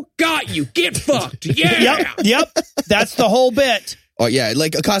 No? Got you. Get fucked. Yeah. Yep. That's the whole bit. Oh, yeah,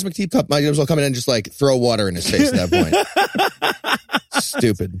 like a cosmic teacup might as well come in and just like throw water in his face at that point.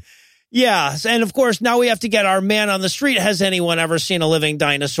 Stupid. Yeah, and of course, now we have to get our man on the street. Has anyone ever seen a living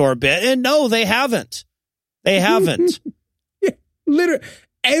dinosaur bit? And no, they haven't. They haven't. Yeah, literally,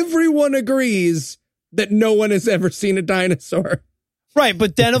 everyone agrees that no one has ever seen a dinosaur. Right,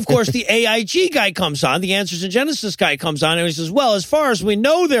 but then, of course, the AIG guy comes on, the Answers in Genesis guy comes on, and he says, well, as far as we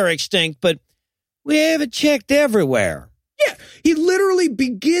know, they're extinct, but we haven't checked everywhere. Yeah, he literally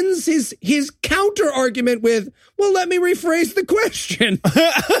begins his counter argument with, well, let me rephrase the question.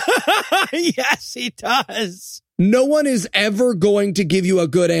 Yes, he does. No one is ever going to give you a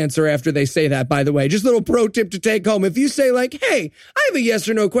good answer after they say that, by the way. Just a little pro tip to take home. If you say like, hey, I have a yes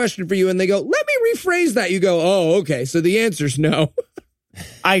or no question for you, and they go, let me rephrase that. You go, oh, okay, so the answer's no.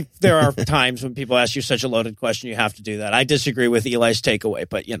 There are times when people ask you such a loaded question, you have to do that. I disagree with Eli's takeaway,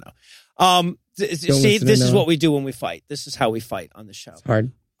 but see, this is what we do when we fight. This is how we fight on the show. It's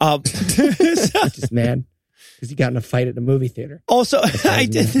hard. Just mad because he got in a fight at the movie theater. Also, I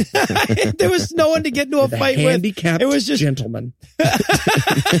did. There was no one to get into a fight with. Handicapped it was just gentleman,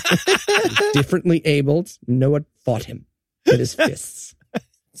 differently abled. No one fought him with his fists.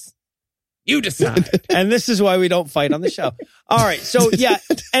 You decide. And this is why we don't fight on the show. All right. So, yeah.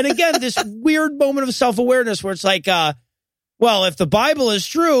 And again, this weird moment of self-awareness where it's like, well, if the Bible is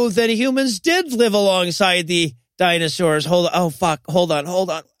true, then humans did live alongside the dinosaurs. Hold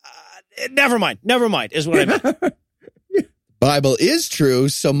on. Never mind, is what I meant. Bible is true,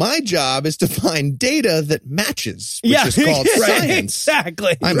 so my job is to find data that matches, which is called science.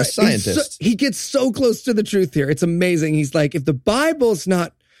 Exactly. I'm a scientist. He gets so close to the truth here. It's amazing. He's like, if the Bible's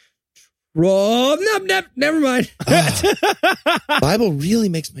not wrong, never mind. Bible really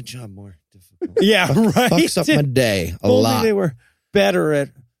makes my job more difficult. Yeah, right. Fucks up my day a Only lot. They were better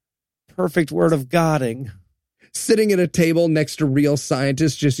at perfect word of Godding. Sitting at a table next to real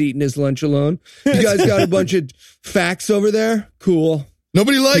scientists just eating his lunch alone. You guys got a bunch of facts over there? Cool.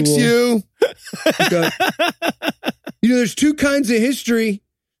 Nobody likes you. There's two kinds of history.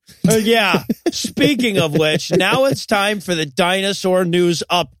 Yeah. Speaking of which, now it's time for the dinosaur news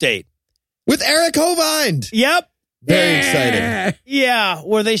update. With Eric Hovind. Yep. Very exciting. Yeah,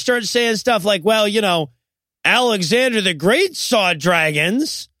 where they start saying stuff like, well, Alexander the Great saw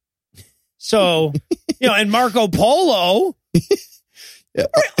dragons. So, and Marco Polo. Yeah.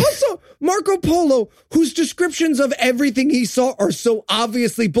 Right, also, Marco Polo, whose descriptions of everything he saw are so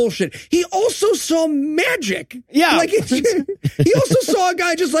obviously bullshit. He also saw magic. Yeah. He also saw a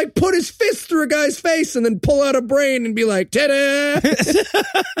guy just put his fist through a guy's face and then pull out a brain and be like, ta-da!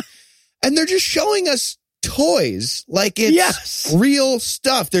 And they're just showing us toys like it's real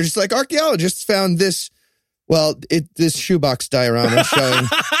stuff. They're just like, archaeologists found this. Well, this shoebox diorama showing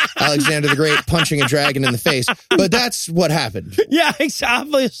Alexander the Great punching a dragon in the face. But that's what happened. Yeah,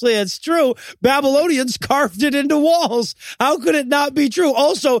 obviously it's true. Babylonians carved it into walls. How could it not be true?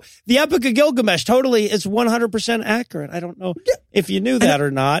 Also, the Epic of Gilgamesh totally is 100% accurate. I don't know if you knew that or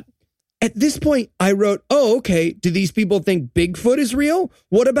not. At this point, I wrote, oh, okay, do these people think Bigfoot is real?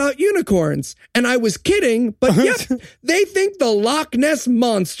 What about unicorns? And I was kidding, but they think the Loch Ness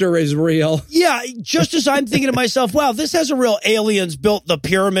Monster is real. Yeah, just as I'm thinking to myself, wow, this has a real aliens built the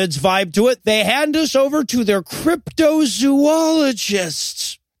pyramids vibe to it. They hand us over to their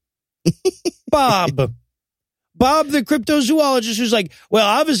cryptozoologists. Bob, the cryptozoologist, who's like, well,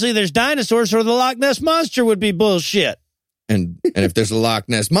 obviously there's dinosaurs or the Loch Ness Monster would be bullshit. And if there's a Loch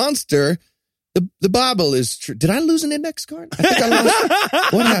Ness Monster, the Bible is true. Did I lose an index card? I think I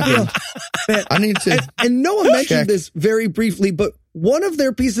lost. What happened? I need to. And Noah mentioned this very briefly, but one of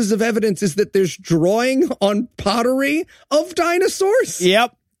their pieces of evidence is that there's drawing on pottery of dinosaurs.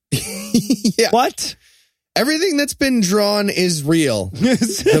 Yep. Yeah. What? Everything that's been drawn is real.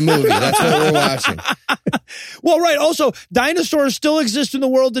 The movie. That's what we're watching. Well, right. Also, dinosaurs still exist in the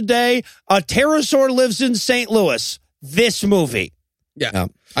world today. A pterosaur lives in St. Louis. This movie. Yeah.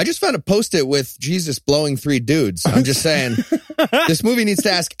 I just found a Post-it with Jesus blowing 3 dudes. I'm just saying, this movie needs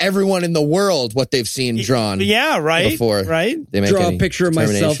to ask everyone in the world what they've seen drawn. Yeah, right. Before right. They make draw a picture of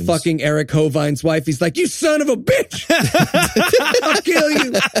myself fucking Eric Hovind's wife. He's like, you son of a bitch. I'll kill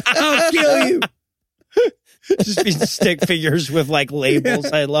you. Just be stick figures with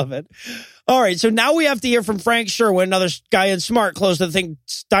labels. I love it. All right. So now we have to hear from Frank Sherwin, another guy in Smart Clothes that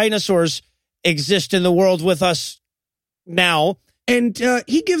thinks dinosaurs exist in the world with us now. And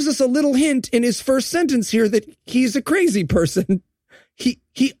he gives us a little hint in his first sentence here that he's a crazy person. He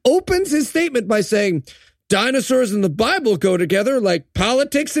opens his statement by saying, dinosaurs and the Bible go together like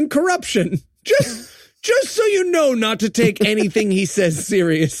politics and corruption. Just so you know not to take anything he says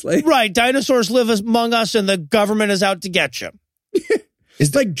seriously. Right. Dinosaurs live among us and the government is out to get you.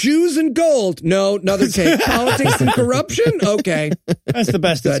 It's like Jews and gold. No, another take. Politics and corruption? Okay. That's the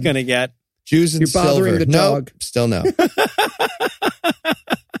best it's going to get. Jews and You're bothering silver. the dog. Still no.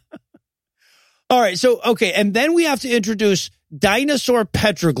 All right. So, okay. And then we have to introduce dinosaur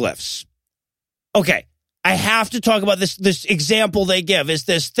petroglyphs. Okay. I have to talk about this example they give is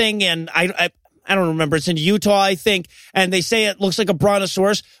this thing in, I don't remember. It's in Utah, I think. And they say it looks like a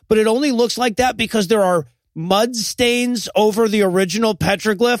brontosaurus, but it only looks like that because there are mud stains over the original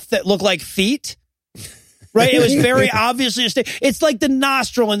petroglyph that look like feet. right? It was very obviously a stage. It's like the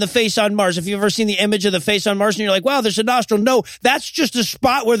nostril in the face on Mars. If you've ever seen the image of the face on Mars and you're like, wow, there's a nostril. No, that's just a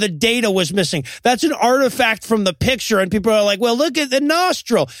spot where the data was missing. That's an artifact from the picture. And people are like, well, look at the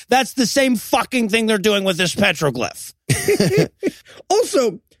nostril. That's the same fucking thing they're doing with this petroglyph.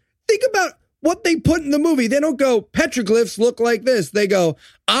 Also, think about what they put in the movie. They don't go, petroglyphs look like this. They go,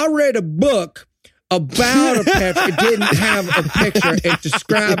 I read a book about a petroglyph. It didn't have a picture. It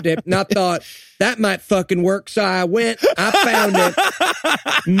described it. And I thought, that might fucking work. So I went, I found it.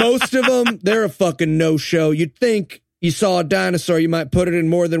 Most of them, they're a fucking no-show. You'd think you saw a dinosaur, you might put it in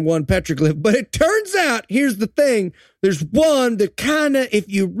more than one petroglyph. But it turns out, here's the thing. There's one that kind of, if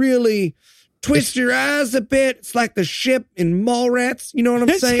you really twist your eyes a bit, it's like the ship in Mallrats. You know what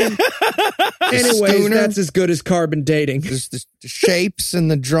I'm saying? Anyways, that's as good as carbon dating. There's the shapes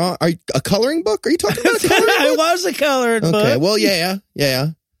and the draw. A coloring book? Are you talking about a coloring book? It was a coloring book. Okay, well, yeah.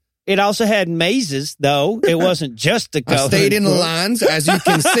 It also had mazes, though. It wasn't just a coloring I stayed in book. lines, as you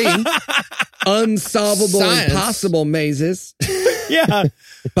can see. Unsolvable, Science. impossible mazes. Yeah.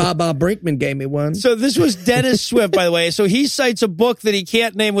 Bob Brinkman gave me one. So this was Dennis Swift, by the way. So he cites a book that he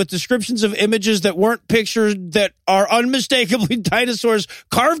can't name with descriptions of images that weren't pictures that are unmistakably dinosaurs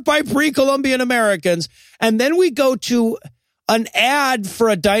carved by pre-Columbian Americans. And then we go to an ad for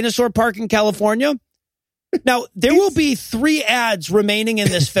a dinosaur park in California. Now, there will be 3 ads remaining in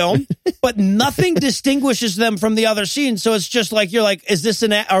this film, but nothing distinguishes them from the other scenes. So it's just like, you're like, is this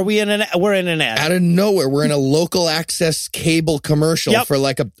an ad? Are we in an ad? We're in an ad. Out of nowhere, we're in a local access cable commercial for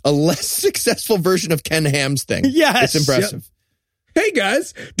like a less successful version of Ken Ham's thing. Yes. It's impressive. Hey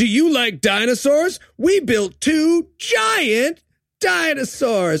guys, do you like dinosaurs? We built 2 giant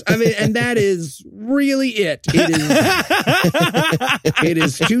dinosaurs. I mean, and that is really it. It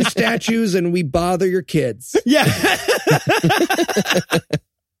is 2 statues and we bother your kids. Yeah.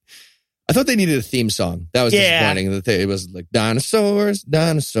 I thought they needed a theme song. That was disappointing. It was like dinosaur,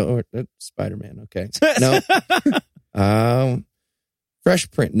 Spider-Man. Okay. No.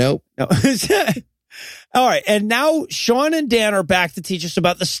 Fresh Print. Nope. No. All right. And now Sean and Dan are back to teach us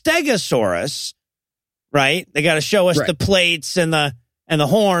about the Stegosaurus. Right? They got to show us the plates and the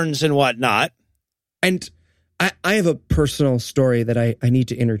horns and whatnot. And I have a personal story that I need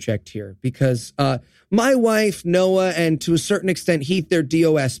to interject here because my wife, Noah, and to a certain extent, Heath, they're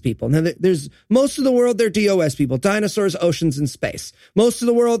DOS people. Now, there's most of the world, they're DOS people. Dinosaurs, oceans, and space. Most of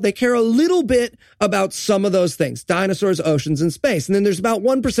the world, they care a little bit about some of those things. Dinosaurs, oceans, and space. And then there's about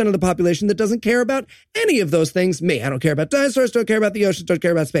 1% of the population that doesn't care about any of those things. Me, I don't care about dinosaurs, don't care about the oceans, don't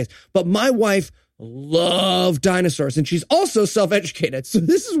care about space. But my wife love dinosaurs, and she's also self-educated. So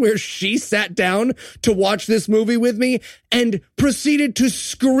this is where she sat down to watch this movie with me and proceeded to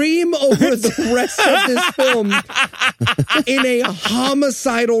scream over the rest of this film in a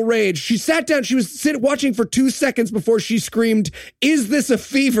homicidal rage. She sat down, she was watching for 2 seconds before she screamed, "Is this a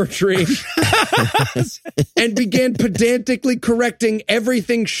fever dream?" and began pedantically correcting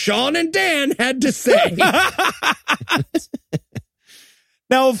everything Sean and Dan had to say.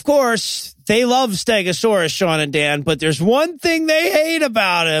 Now, of course, they love Stegosaurus, Sean and Dan, but there's one thing they hate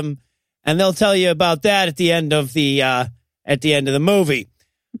about him, and they'll tell you about that at the end of the movie.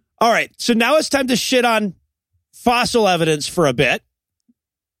 All right, so now it's time to shit on fossil evidence for a bit.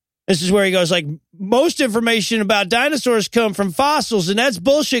 This is where he goes like, most information about dinosaurs come from fossils, and that's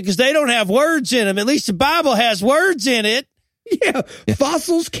bullshit because they don't have words in them. At least the Bible has words in it. Yeah,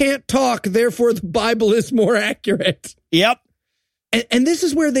 fossils can't talk, therefore the Bible is more accurate. Yep. And this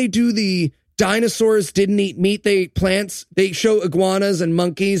is where they do the dinosaurs didn't eat meat, they ate plants. They show iguanas and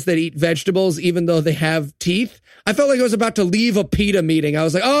monkeys that eat vegetables even though they have teeth. I felt like I was about to leave a PETA meeting. I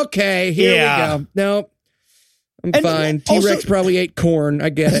was like, okay, here we go. No, I'm fine. T-Rex probably ate corn. I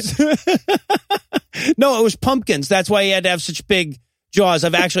get it. No, it was pumpkins. That's why he had to have such big jaws.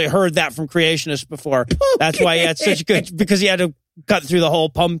 I've actually heard that from creationists before. That's why he had such good, because he had to cut through the whole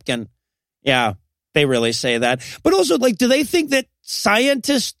pumpkin. Yeah. They really say that. But also, like, do they think that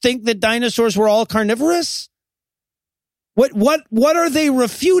scientists think that dinosaurs were all carnivorous? What are they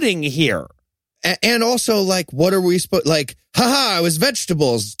refuting here? And also, like, what are we supposed, like, haha, it was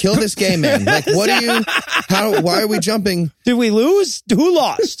vegetables. Kill this gay man. Like, why are we jumping? Did we lose? Who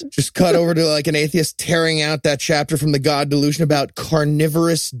lost? Just cut over to, like, an atheist tearing out that chapter from the God Delusion about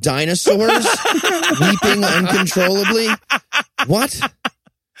carnivorous dinosaurs weeping uncontrollably. What?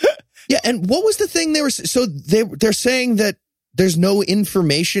 Yeah, and what was the thing they were... So they're saying that there's no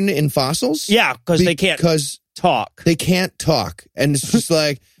information in fossils? Yeah, because they can't talk. They can't talk. And it's just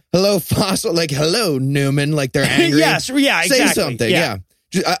like, hello, fossil. Like, hello, Newman. Like, they're angry. Yes, yeah, exactly. Say something, yeah.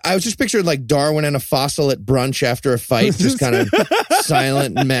 I was just picturing, like, Darwin and a fossil at brunch after a fight, just kind of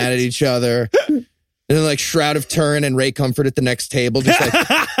silent and mad at each other. And then like Shroud of Turin and Ray Comfort at the next table, just like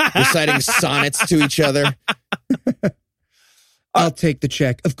reciting sonnets to each other. I'll take the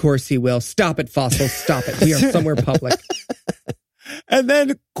check. Of course he will. Stop it, Fossil. Stop it. We are somewhere public. And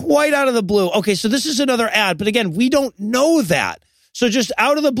then quite out of the blue. Okay, so this is another ad, but again, we don't know that. So just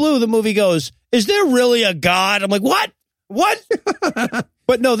out of the blue, the movie goes, is there really a God? I'm like, what? What?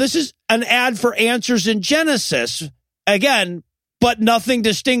 But no, this is an ad for Answers in Genesis. Again, but nothing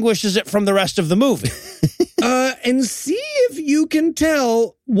distinguishes it from the rest of the movie. And see if you can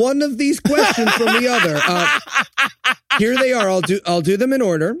tell one of these questions from the other. Here they are. I'll do them in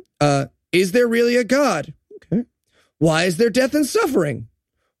order. Is there really a God? Okay. Why is there death and suffering?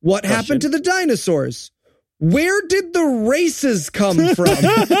 What happened to the dinosaurs? Where did the races come from?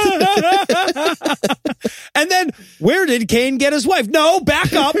 And then, where did Cain get his wife? No,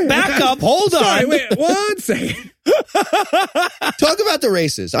 back up, hold on. Sorry, wait, 1 second. Talk about the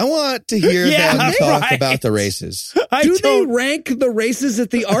races. I want to hear them talk about the races. Do they rank the races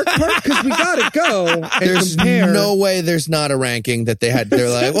at the art park? Because we gotta go and there's compare. No way there's not a ranking that they had. They're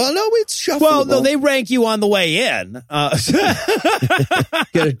like, well, no, it's shuffleable. Well, no, they rank you on the way in.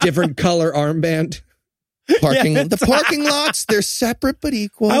 Get a different color armband. The parking lots, they're separate but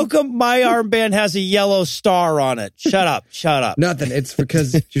equal. How come my armband has a yellow star on it? Shut up. Nothing. It's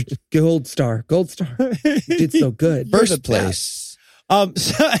because you're gold star. You did so good. First place.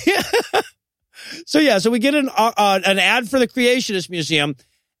 So we get an ad for the Creationist Museum,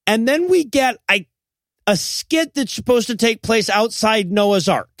 and then we get a skit that's supposed to take place outside Noah's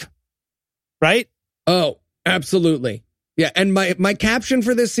Ark, right? Oh, absolutely. Yeah, and my caption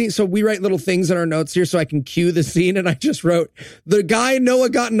for this scene, so we write little things in our notes here so I can cue the scene, and I just wrote, the guy Noah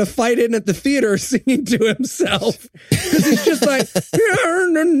got in a fight in at the theater singing to himself. Because he's just like, I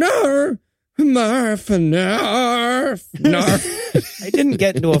didn't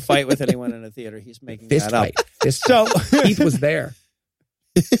get into a fight with anyone in a theater. He's making Fist that up. Fight. So Keith was there.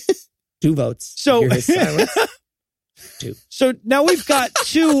 2 votes. So, hear his silence. 2. So now we've got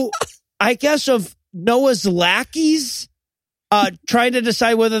 2, I guess, of Noah's lackeys trying to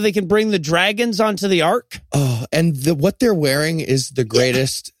decide whether they can bring the dragons onto the ark. Oh, and what they're wearing is the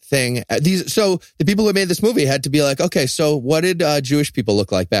greatest thing. So the people who made this movie had to be like, okay, so what did Jewish people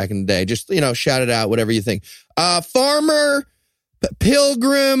look like back in the day? Just, shout it out, whatever you think. Farmer,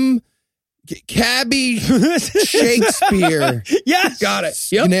 pilgrim, cabbie, Shakespeare. Yes. Got it.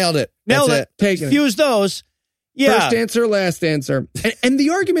 Yep. Nailed it. Nailed it. Taken it. Fuse those. Yeah. First answer, last answer. And the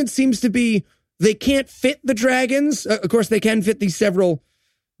argument seems to be they can't fit the dragons. Of course, they can fit these several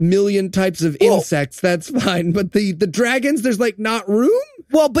million types of insects. That's fine. But the dragons, there's like not room.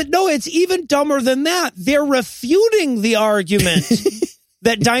 Well, but no, it's even dumber than that. They're refuting the argument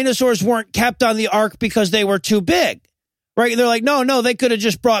that dinosaurs weren't kept on the ark because they were too big. Right? They're like, no, they could have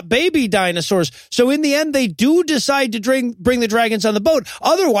just brought baby dinosaurs. So in the end, they do decide to bring the dragons on the boat.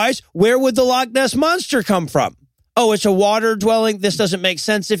 Otherwise, where would the Loch Ness Monster come from? Oh, it's a water dwelling. This doesn't make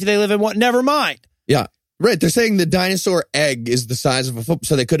sense if they live in what? Never mind. Yeah. Right. They're saying the dinosaur egg is the size of a football.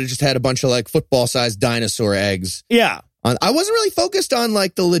 So they could have just had a bunch of like football sized dinosaur eggs. Yeah. I wasn't really focused on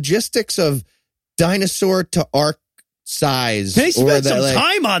like the logistics of dinosaur to ark size. They spent some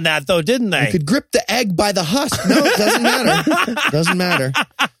time on that though, didn't they? You could grip the egg by the husk. No, it doesn't matter. Doesn't matter.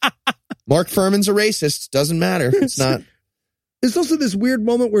 Mark Furman's a racist. Doesn't matter. It's not. There's also this weird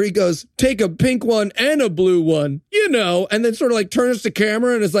moment where he goes, take a pink one and a blue one, and then sort of like turns to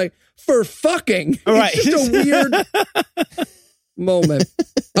camera and is like, for fucking. All right. It's just a weird moment.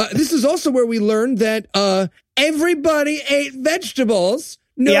 This is also where we learned that everybody ate vegetables.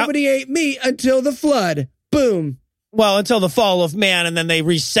 Nobody ate meat until the flood. Boom. Well, until the fall of man, and then they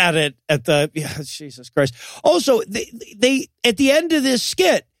reset it at Jesus Christ. Also, they at the end of this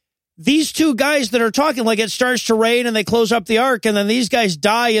skit, these 2 guys that are talking, like it starts to rain and they close up the ark, and then these guys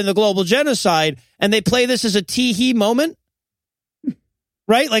die in the global genocide, and they play this as a tee-hee moment.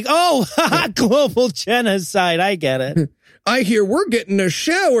 Right? Like, global genocide. I get it. I hear we're getting a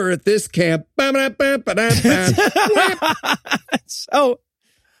shower at this camp. So,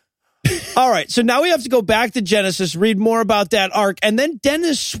 all right. So now we have to go back to Genesis, read more about that ark. And then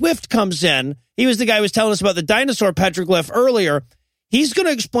Dennis Swift comes in. He was the guy who was telling us about the dinosaur petroglyph earlier. He's going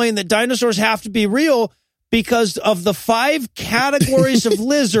to explain that dinosaurs have to be real because of the 5 categories of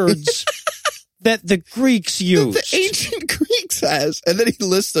lizards that the Greeks used. The ancient Greeks has. And then he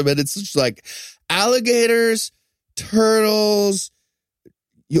lists them, and it's just like alligators, turtles,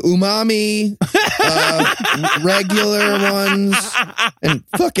 umami, regular ones, and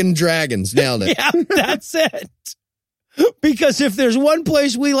fucking dragons. Nailed it. Yeah, that's it. Because if there's one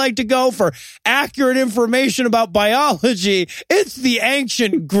place we like to go for accurate information about biology, it's the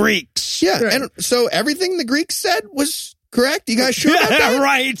ancient Greeks. Yeah, and so everything the Greeks said was correct? You guys sure about that?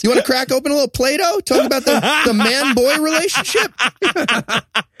 Right. You want to crack open a little Play-Doh? Talk about the man-boy relationship?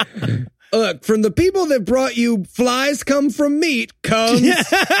 Look, from the people that brought you flies come from meat comes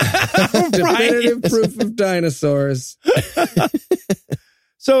definitive proof of dinosaurs.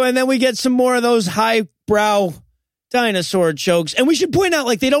 So, and then we get some more of those highbrow dinosaur jokes. And we should point out,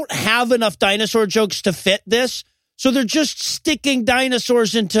 like, they don't have enough dinosaur jokes to fit this. So they're just sticking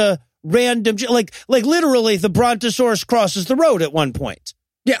dinosaurs into random, like literally the Brontosaurus crosses the road at one point.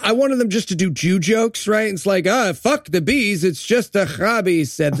 Yeah, I wanted them just to do Jew jokes, right? It's like, fuck the bees, it's just a hobby,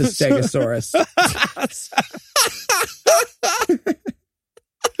 said the Stegosaurus.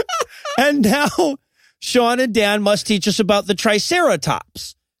 And now Sean and Dan must teach us about the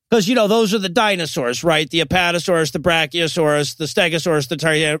Triceratops. Because, you know, those are the dinosaurs, right? The Apatosaurus, the Brachiosaurus, the Stegosaurus, the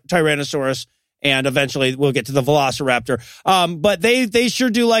Tyrannosaurus, and eventually we'll get to the Velociraptor. But they sure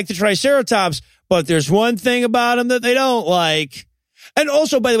do like the Triceratops, but there's one thing about them that they don't like. And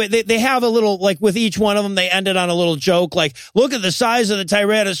also, by the way, they have a little, like with each one of them, they ended on a little joke, like, look at the size of the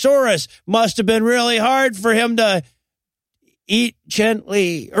Tyrannosaurus. Must have been really hard for him to eat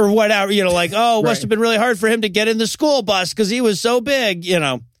gently or whatever, you know, like, oh, must have been really hard for him to get in the school bus because he was so big, you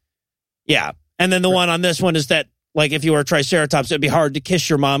know. Yeah. And then the one on this one is that, like, if you were a Triceratops, it'd be hard to kiss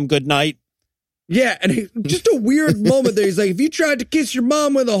your mom goodnight. Yeah, and just a weird moment there. He's like, if you tried to kiss your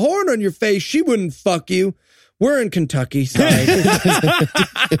mom with a horn on your face, she wouldn't fuck you. We're in Kentucky. Sorry.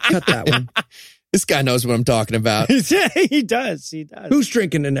 Cut that one. This guy knows what I'm talking about. He does. Who's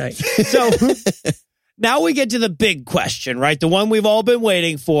drinking tonight? So now we get to the big question, right? The one we've all been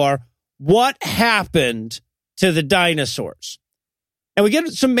waiting for. What happened to the dinosaurs? And we get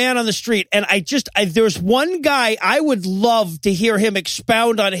some man on the street, and there's one guy I would love to hear him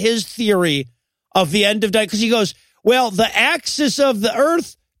expound on his theory of the end of dinosaurs, because he goes, well, the axis of the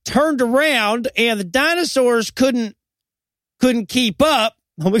earth turned around and the dinosaurs couldn't keep up.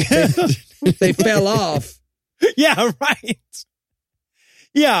 They fell off. Yeah, right.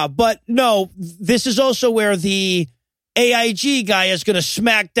 Yeah, but no, this is also where the AIG guy is going to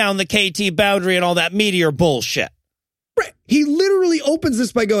smack down the KT boundary and all that meteor bullshit. Right. He literally opens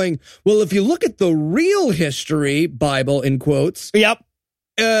this by going, well, if you look at the real history, Bible in quotes. Yep.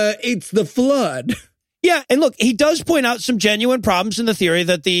 It's the flood. Yeah, and look, he does point out some genuine problems in the theory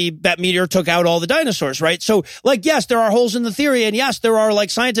that that meteor took out all the dinosaurs, right? So, like, yes, there are holes in the theory, and yes, there are,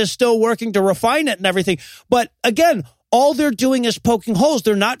 like, scientists still working to refine it and everything. But, again, all they're doing is poking holes.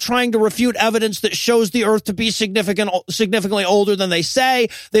 They're not trying to refute evidence that shows the Earth to be significantly older than they say.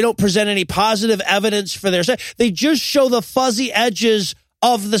 They don't present any positive evidence for their say. They just show the fuzzy edges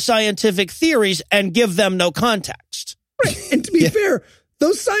of the scientific theories and give them no context. Right, and to be fair,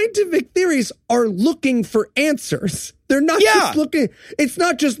 those scientific theories are looking for answers. They're not just looking. It's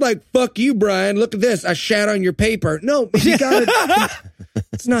not just like, fuck you, Brian. Look at this. I shat on your paper. No, you gotta.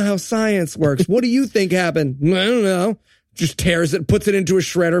 It's not how science works. What do you think happened? I don't know. Just tears it, puts it into a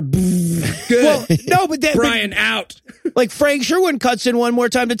shredder. Good. Well, no, but Brian out. Like Frank Sherwin cuts in one more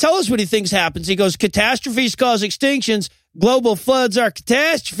time to tell us what he thinks happens. He goes, catastrophes cause extinctions. Global floods are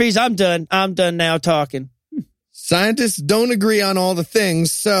catastrophes. I'm done now talking. Scientists don't agree on all the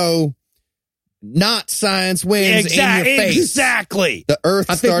things, so not science wins in your face. Exactly. The Earth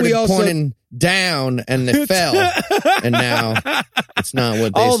started pointing down, and it fell, and now it's not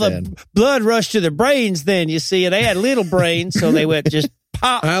what they said. The blood rushed to their brains then, you see. They had little brains, so they went just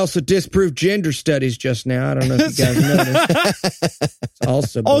pop. I also disproved gender studies just now. I don't know if you guys noticed. It's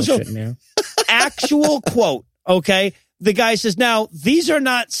also bullshit now. Actual quote, okay? The guy says, now, these are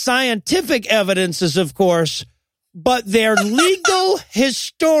not scientific evidences, of course, but they're legal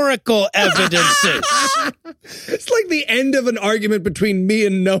historical evidences. It's like the end of an argument between me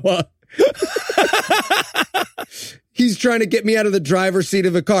and Noah. He's trying to get me out of the driver's seat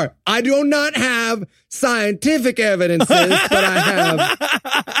of a car. I do not have scientific evidences, but I have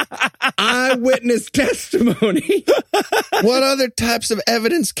eyewitness testimony. What other types of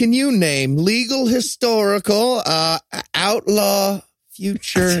evidence can you name? Legal, historical, outlaw,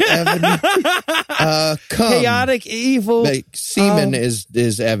 future evidence, chaotic, evil. Semen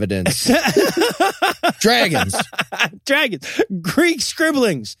is evidence. Dragons, Greek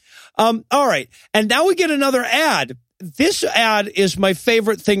scribblings. All right, and now we get another ad. This ad is my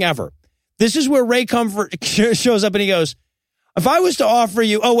favorite thing ever. This is where Ray Comfort shows up and he goes, if I was to offer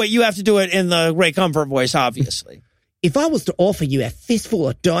you, oh wait, you have to do it in the Ray Comfort voice, obviously. If I was to offer you a fistful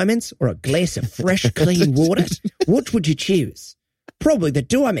of diamonds or a glass of fresh, clean water, what would you choose? Probably the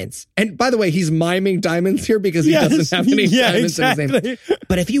diamonds. And by the way, he's miming diamonds here because he doesn't have any diamonds in his name.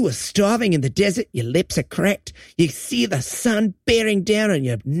 But if you were starving in the desert, your lips are cracked, you see the sun bearing down on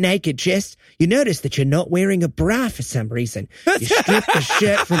your naked chest, you notice that you're not wearing a bra for some reason. You strip the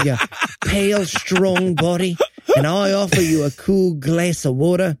shirt from your pale, strong body, and I offer you a cool glass of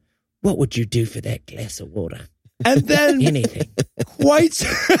water. What would you do for that glass of water? And then anything. Quite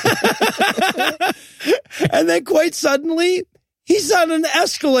suddenly, he's on an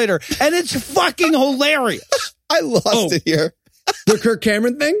escalator, and it's fucking hilarious. I lost it here. The Kirk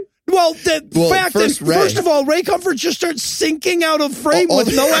Cameron thing? Well, first of all, Ray Comfort just starts sinking out of frame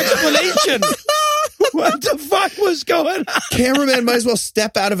with no explanation. What the fuck was going on? Cameraman might as well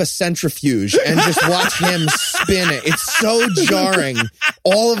step out of a centrifuge and just watch him spin it. It's so jarring.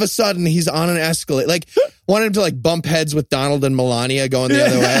 All of a sudden, he's on an escalator. Like, wanted him to like bump heads with Donald and Melania going the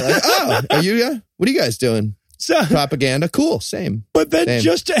other way. Like, oh, what are you guys doing? Propaganda? Cool. Same. But then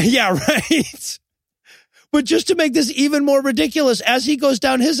Same. But just to make this even more ridiculous, as he goes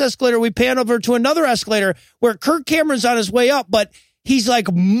down his escalator, we pan over to another escalator where Kirk Cameron's on his way up, but he's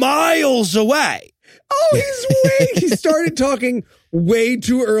like miles away. Oh, he started talking way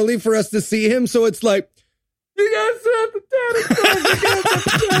too early for us to see him, so it's like, you guys have the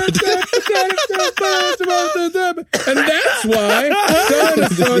and that's why.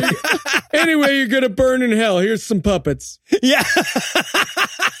 Anyway, you're gonna burn in hell. Here's some puppets. Yeah.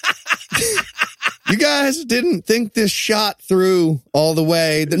 You guys didn't think this shot through all the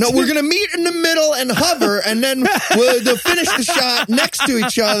way. No, we're going to meet in the middle and hover, and then they'll finish the shot next to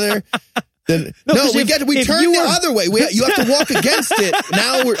each other. Then, we turn the other way. You have to walk against it.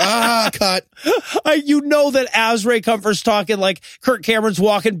 Now we're, cut. You know that as Ray Comfort's talking, like Kirk Cameron's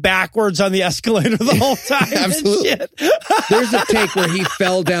walking backwards on the escalator the whole time. Absolutely. There's a take where he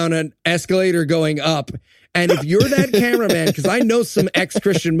fell down an escalator going up. And if you're that cameraman, because I know some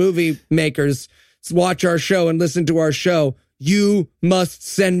ex-Christian movie makers watch our show and listen to our show, you must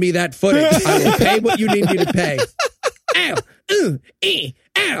send me that footage. I will pay what you need me to pay. Ow, ooh, ee,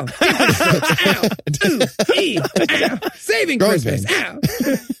 ow, ow, ooh, ee, ow, saving Christmas, ow.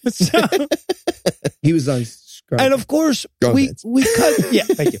 He was on Scrub. And of course, we cut,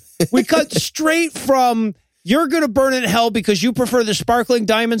 thank you. We cut straight from, you're going to burn in hell because you prefer the sparkling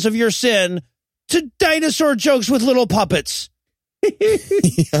diamonds of your sin, to dinosaur jokes with little puppets. Quite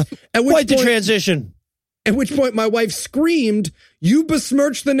the transition. At which point my wife screamed, "You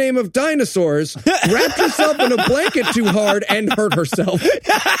besmirched the name of dinosaurs," wrapped herself in a blanket too hard, and hurt herself.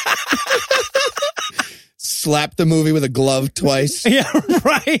 Slapped the movie with a glove twice. Yeah,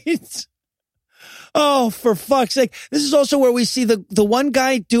 right. Oh, for fuck's sake. This is also where we see the one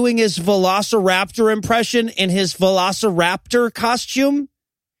guy doing his Velociraptor impression in his Velociraptor costume.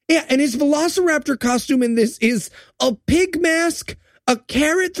 Yeah, and his Velociraptor costume in this is a pig mask, a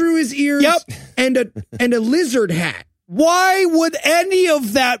carrot through his ears, and a lizard hat. Why would any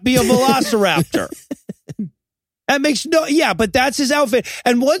of that be a Velociraptor? That makes but that's his outfit.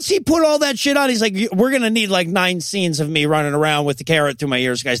 And once he put all that shit on, he's like, we're going to need like 9 scenes of me running around with the carrot through my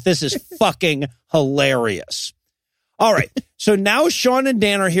ears, guys. This is fucking hilarious. All right. So now Sean and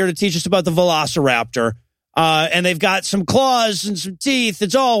Dan are here to teach us about the Velociraptor. And they've got some claws and some teeth.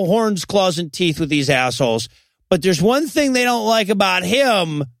 It's all horns, claws, and teeth with these assholes. But there's one thing they don't like about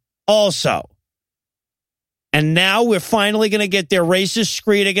him also. And now we're finally going to get their racist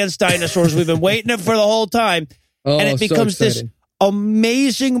screed against dinosaurs. We've been waiting for the whole time. And it becomes this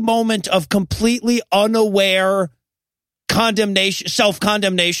amazing moment of completely unaware condemnation,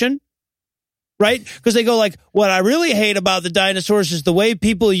 self-condemnation. Right? Because they go like, what I really hate about the dinosaurs is the way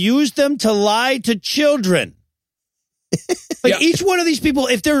people use them to lie to children. Each one of these people,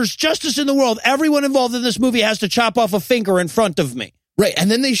 if there's justice in the world, everyone involved in this movie has to chop off a finger in front of me. Right.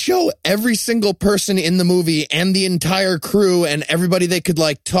 And then they show every single person in the movie and the entire crew and everybody they could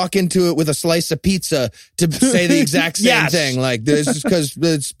like talk into it with a slice of pizza to say the exact same thing. Like, this is because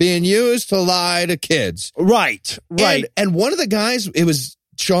it's being used to lie to kids. Right. And one of the guys, it was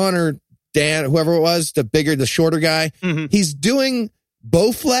Sean or Dan, whoever it was, the shorter guy, he's doing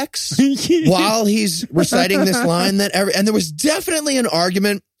Bowflex while he's reciting this line and there was definitely an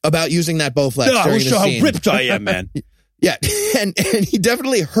argument about using that Bowflex during the scene. How ripped I am, man. Yeah, and he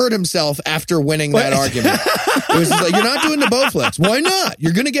definitely hurt himself after winning that argument. It was just like, you're not doing the Bowflex. Why not?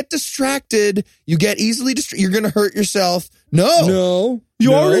 You're going to get distracted. You get easily distracted. You're going to hurt yourself. No.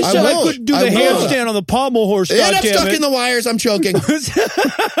 You already said I couldn't do the handstand on the pommel horse. And I'm stuck in the wires. I'm choking. You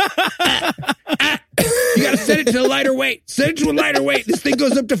got to set it to a lighter weight. Set it to a lighter weight. This thing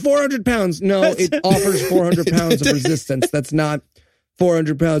goes up to 400 pounds. No, it offers 400 pounds of resistance. That's not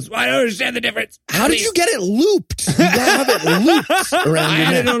 400 pounds. I don't understand the difference. How did you get it looped? You gotta have it looped around I your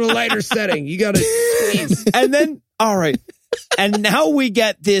had neck. it on a lighter setting. You got to squeeze. And then, all right. And now we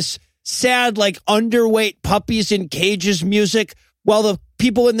get this sad, like, underweight puppies in cages music while the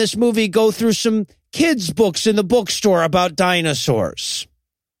people in this movie go through some kids' books in the bookstore about dinosaurs.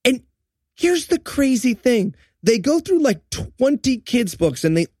 And here's the crazy thing. They go through like 20 kids' books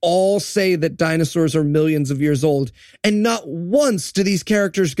and they all say that dinosaurs are millions of years old. And not once do these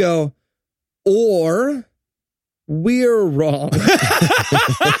characters go, or we're wrong.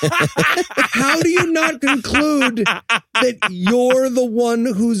 How do you not conclude that you're the one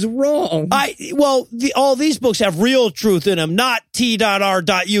who's wrong? All these books have real truth in them, not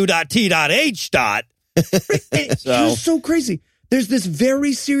T.R.U.T.H. It's so crazy. There's this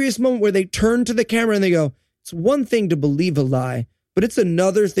very serious moment where they turn to the camera and they go, it's one thing to believe a lie, but it's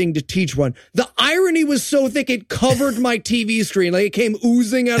another thing to teach one. The irony was so thick it covered my TV screen. Like it came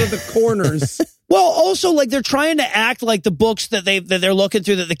oozing out of the corners. Well, also, like, they're trying to act like the books that they're looking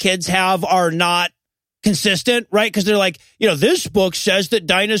through that the kids have are not consistent, right? Because they're like, this book says that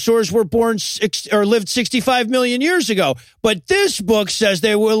dinosaurs were born or lived 65 million years ago, but this book says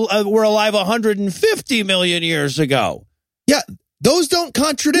they were alive 150 million years ago. Yeah, those don't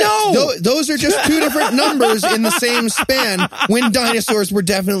contradict. No! Those are just two different numbers in the same span when dinosaurs were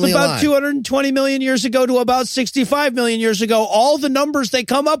definitely about alive. 220 million years ago to about 65 million years ago. All the numbers they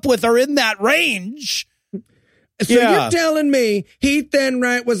come up with are in that range. So you're telling me Heath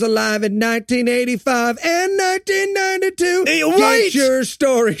Enright was alive in 1985 and 1992? Right. Get your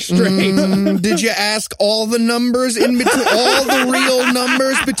story straight. Did you ask all the numbers in between, all the real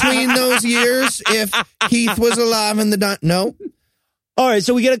numbers between those years? If Heath was alive in the no. All right,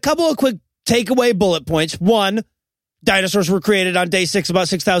 so we get a couple of quick takeaway bullet points. 1, dinosaurs were created on day 6 about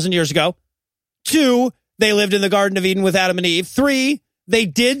 6,000 years ago. 2, they lived in the Garden of Eden with Adam and Eve. 3, they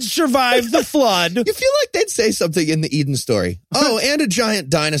did survive the flood. You feel like they'd say something in the Eden story. Oh, and a giant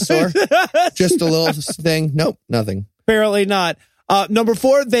dinosaur. Just a little thing. Nope, nothing. Apparently not. Number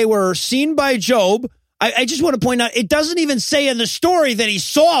 4, they were seen by Job. I just want to point out, it doesn't even say in the story that he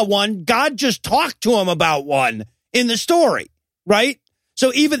saw one. God just talked to him about one in the story, right? So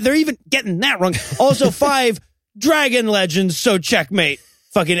they're even getting that wrong. Also, 5, dragon legends, so checkmate.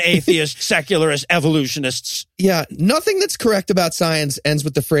 Fucking atheist, secularist, evolutionists. Yeah, nothing that's correct about science ends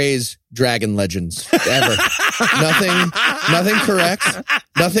with the phrase dragon legends, ever. nothing correct,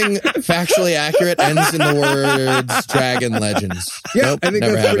 nothing factually accurate ends in the words dragon legends. Yeah, nope, I think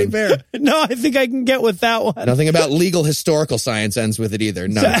never that's happened. pretty fair. No, I think I can get with that one. Nothing about legal historical science ends with it either.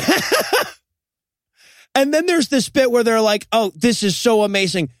 No. And then there's this bit where they're like, oh, this is so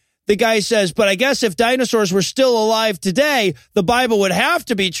amazing. The guy says, but I guess if dinosaurs were still alive today, the Bible would have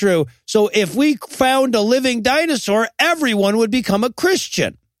to be true. So if we found a living dinosaur, everyone would become a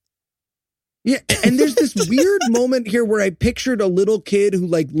Christian. Yeah, and there's this weird moment here where I pictured a little kid who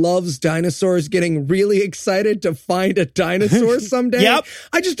like loves dinosaurs getting really excited to find a dinosaur someday. Yep.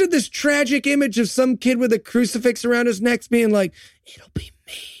 I just did this tragic image of some kid with a crucifix around his neck being like, it'll be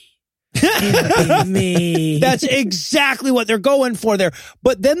me. It'll be me. That's exactly what they're going for there.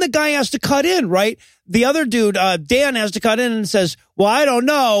 But then the guy has to cut in, right? The other dude, Dan, has to cut in and says, well, I don't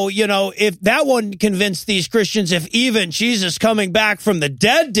know, if that one convinced these Christians, if even Jesus coming back from the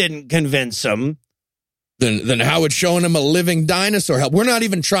dead didn't convince them. Then how would showing him a living dinosaur help? We're not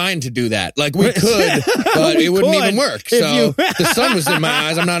even trying to do that. Like we could, but it wouldn't even work. So the sun was in my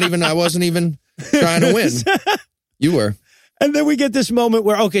eyes. I wasn't even trying to win. You were. And then we get this moment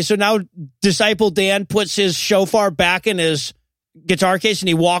where, okay, so now Disciple Dan puts his shofar back in his guitar case and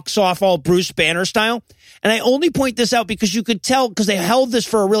he walks off all Bruce Banner style. And I only point this out because you could tell, because they held this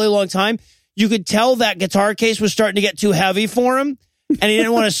for a really long time, you could tell that guitar case was starting to get too heavy for him. And he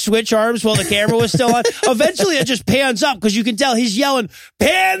didn't want to switch arms while the camera was still on. Eventually it just pans up because you can tell he's yelling,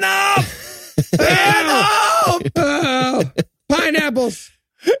 pan up! Pan up! Oh, pineapples.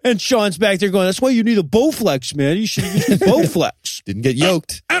 And Sean's back there going, that's why you need a Bowflex, man. You should use a Bowflex. Didn't get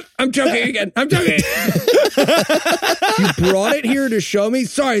yoked. I'm joking again. I'm joking. You brought it here to show me?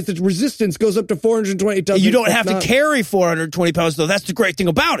 Sorry, the resistance goes up to 420. You don't have to carry 420 pounds, though. That's the great thing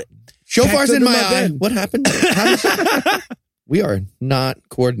about it. Shofar's in my eye. What happened? We are not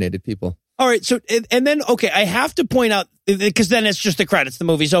coordinated people. All right. So, and then, okay, I have to point out, because then it's just the credits. The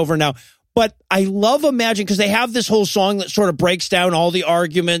movie's over now. But I love Imagine, because they have this whole song that sort of breaks down all the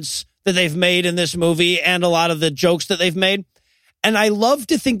arguments that they've made in this movie and a lot of the jokes that they've made. And I love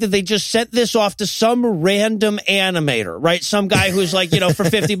to think that they just sent this off to some random animator, right? Some guy who's like, for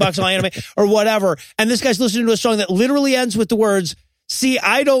 $50 on anime or whatever. And this guy's listening to a song that literally ends with the words, see,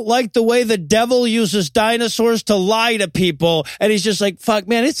 I don't like the way the devil uses dinosaurs to lie to people. And he's just like, fuck,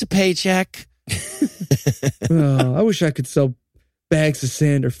 man, it's a paycheck. Oh, I wish I could sell bags of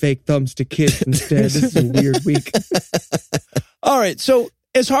sand or fake thumbs to kids instead. This is a weird week. All right, so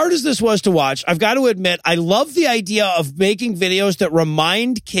as hard as this was to watch, I've got to admit, I love the idea of making videos that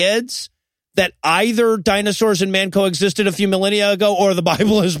remind kids that either dinosaurs and man coexisted a few millennia ago or the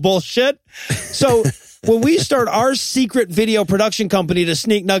Bible is bullshit. So when we start our secret video production company to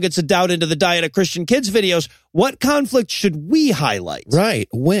sneak nuggets of doubt into the diet of Christian kids videos, what conflict should we highlight? Right.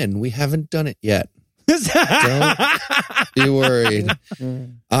 When? We haven't done it yet. Don't be worried.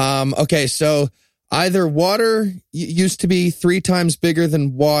 Okay, so either water used to be 3 times bigger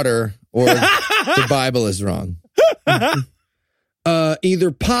than water or the Bible is wrong.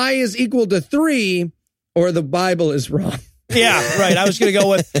 Either pi is equal to 3 or the Bible is wrong. Yeah, right. I was going to go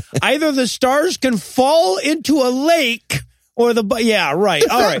with either the stars can fall into a lake or yeah, right.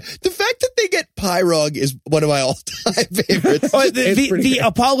 All right. The fact that they get pi wrong is one of my all-time favorites. The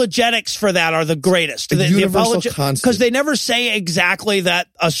apologetics for that are the greatest. The universal constant. Because they never say exactly that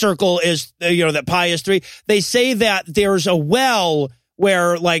a circle is, that pi is 3. They say that there's a well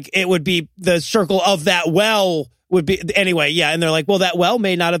where, like, it would be the circle of that well would be, anyway, yeah. And they're like, well, that well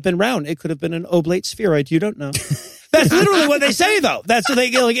may not have been round. It could have been an oblate spheroid. You don't know. That's literally what they say, though. That's what they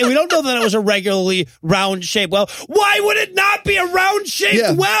like. We don't know that it was a regularly round shaped well. Why would it not be a round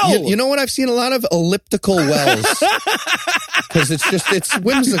shaped well? You know what? I've seen a lot of elliptical wells because it's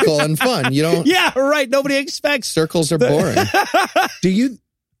whimsical and fun. You don't. Yeah, right. Nobody expects circles are boring. Do you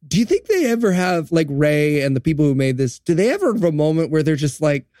think they ever have, like, Ray and the people who made this? Do they ever have a moment where they're just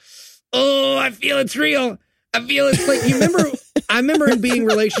like, oh, I feel it's real. I feel it's like, I remember in being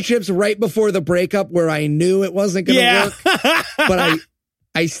relationships right before the breakup where I knew it wasn't going to work, but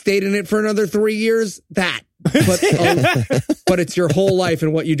I stayed in it for another 3 years. But it's your whole life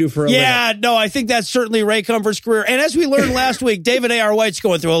and what you do for a living. Yeah, no, I think that's certainly Ray Comfort's career. And as we learned last week, David A.R. White's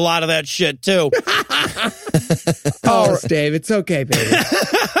going through a lot of that shit, too. Oh, Dave, it's okay, baby.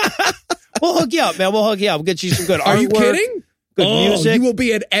 We'll hook you up, man. We'll hook you up. We'll get you some good artwork. Are you kidding? Good music. You will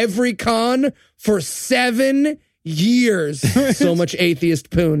be at every con for 7 years. So much atheist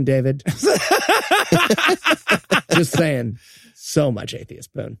poon, David. Just saying. So much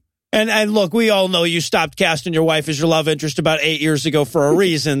atheist poon. And look, we all know you stopped casting your wife as your love interest about 8 years ago for a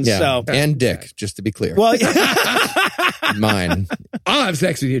reason. Yeah. So and Dick, just to be clear. Well, mine. I'll have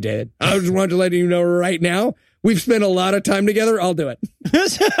sex with you, David. I just wanted to let you know right now. We've spent a lot of time together. I'll do it.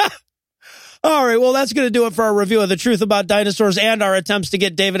 All right, well, that's going to do it for our review of The Truth About Dinosaurs and our attempts to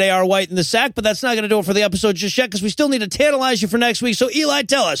get David A.R. White in the sack, but that's not going to do it for the episode just yet because we still need to tantalize you for next week. So, Eli,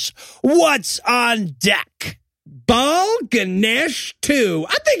 tell us, what's on deck? Bal Ganesh 2.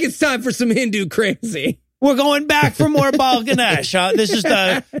 I think it's time for some Hindu crazy. We're going back for more Bal Ganesh, huh? This is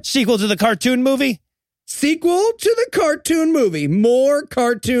the sequel to the cartoon movie? Sequel to the cartoon movie. More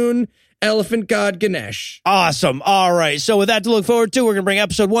cartoon elephant god Ganesh. Awesome. All right. So with that to look forward to, we're going to bring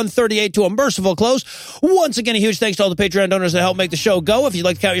episode 138 to a merciful close. Once again, a huge thanks to all the Patreon donors that help make the show go. If you'd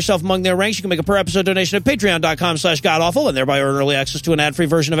like to count yourself among their ranks, you can make a per episode donation at patreon.com/godawful and thereby earn early access to an ad-free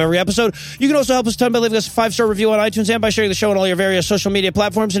version of every episode. You can also help us a ton by leaving us a 5-star review on iTunes and by sharing the show on all your various social media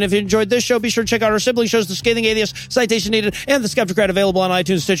platforms. And if you enjoyed this show, be sure to check out our sibling shows, The Scathing Atheist, Citation Needed, and The Skeptocrat, available on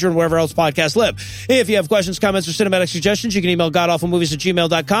iTunes, Stitcher, and wherever else podcasts live. If you have questions, comments, or cinematic suggestions, you can email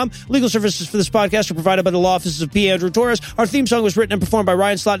godawfulmovies@gmail.com. Legal services for this podcast are provided by the law offices of P. Andrew Torres. Our theme song was written and performed by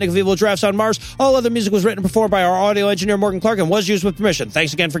Ryan Slotnick of Evil Drafts on Mars. All other music was written and performed by our audio engineer, Morgan Clark, and was used with permission.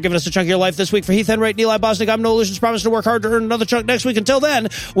 Thanks again for giving us a chunk of your life this week. For Heath Enright and Eli Bosnick, I'm No Illusions, promise to work hard to earn another chunk next week. Until then,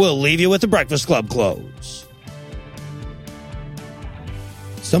 we'll leave you with the Breakfast Club close.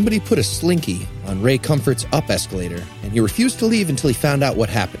 Somebody put a slinky on Ray Comfort's up escalator, and he refused to leave until he found out what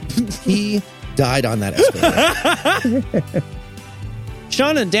happened. He died on that escalator.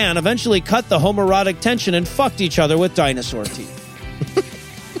 Sean and Dan eventually cut the homoerotic tension and fucked each other with dinosaur teeth.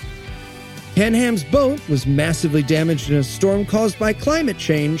 Ken Ham's boat was massively damaged in a storm caused by climate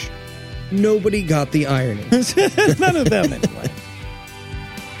change. Nobody got the irony. None of them, anyway.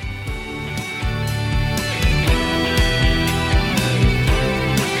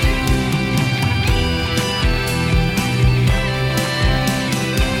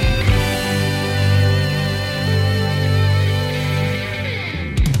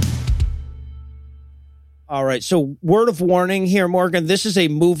 All right, so word of warning here, Morgan. This is a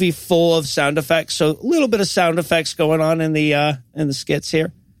movie full of sound effects, so a little bit of sound effects going on in the skits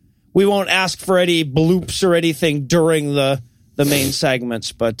here. We won't ask for any bloops or anything during the main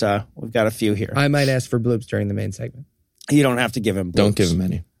segments, but we've got a few here. I might ask for bloops during the main segment. You don't have to give him bloops. Don't give him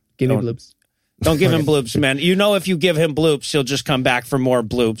any. Give me bloops. Don't give him bloops, man. You know, if you give him bloops, he'll just come back for more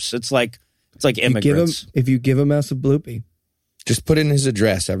bloops. It's like immigrants. If you give him us a bloopy. Just put in his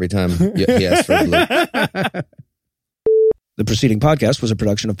address every time he asks for a bloop. The preceding podcast was a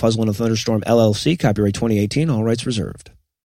production of Puzzle and a Thunderstorm, LLC, copyright 2018, all rights reserved.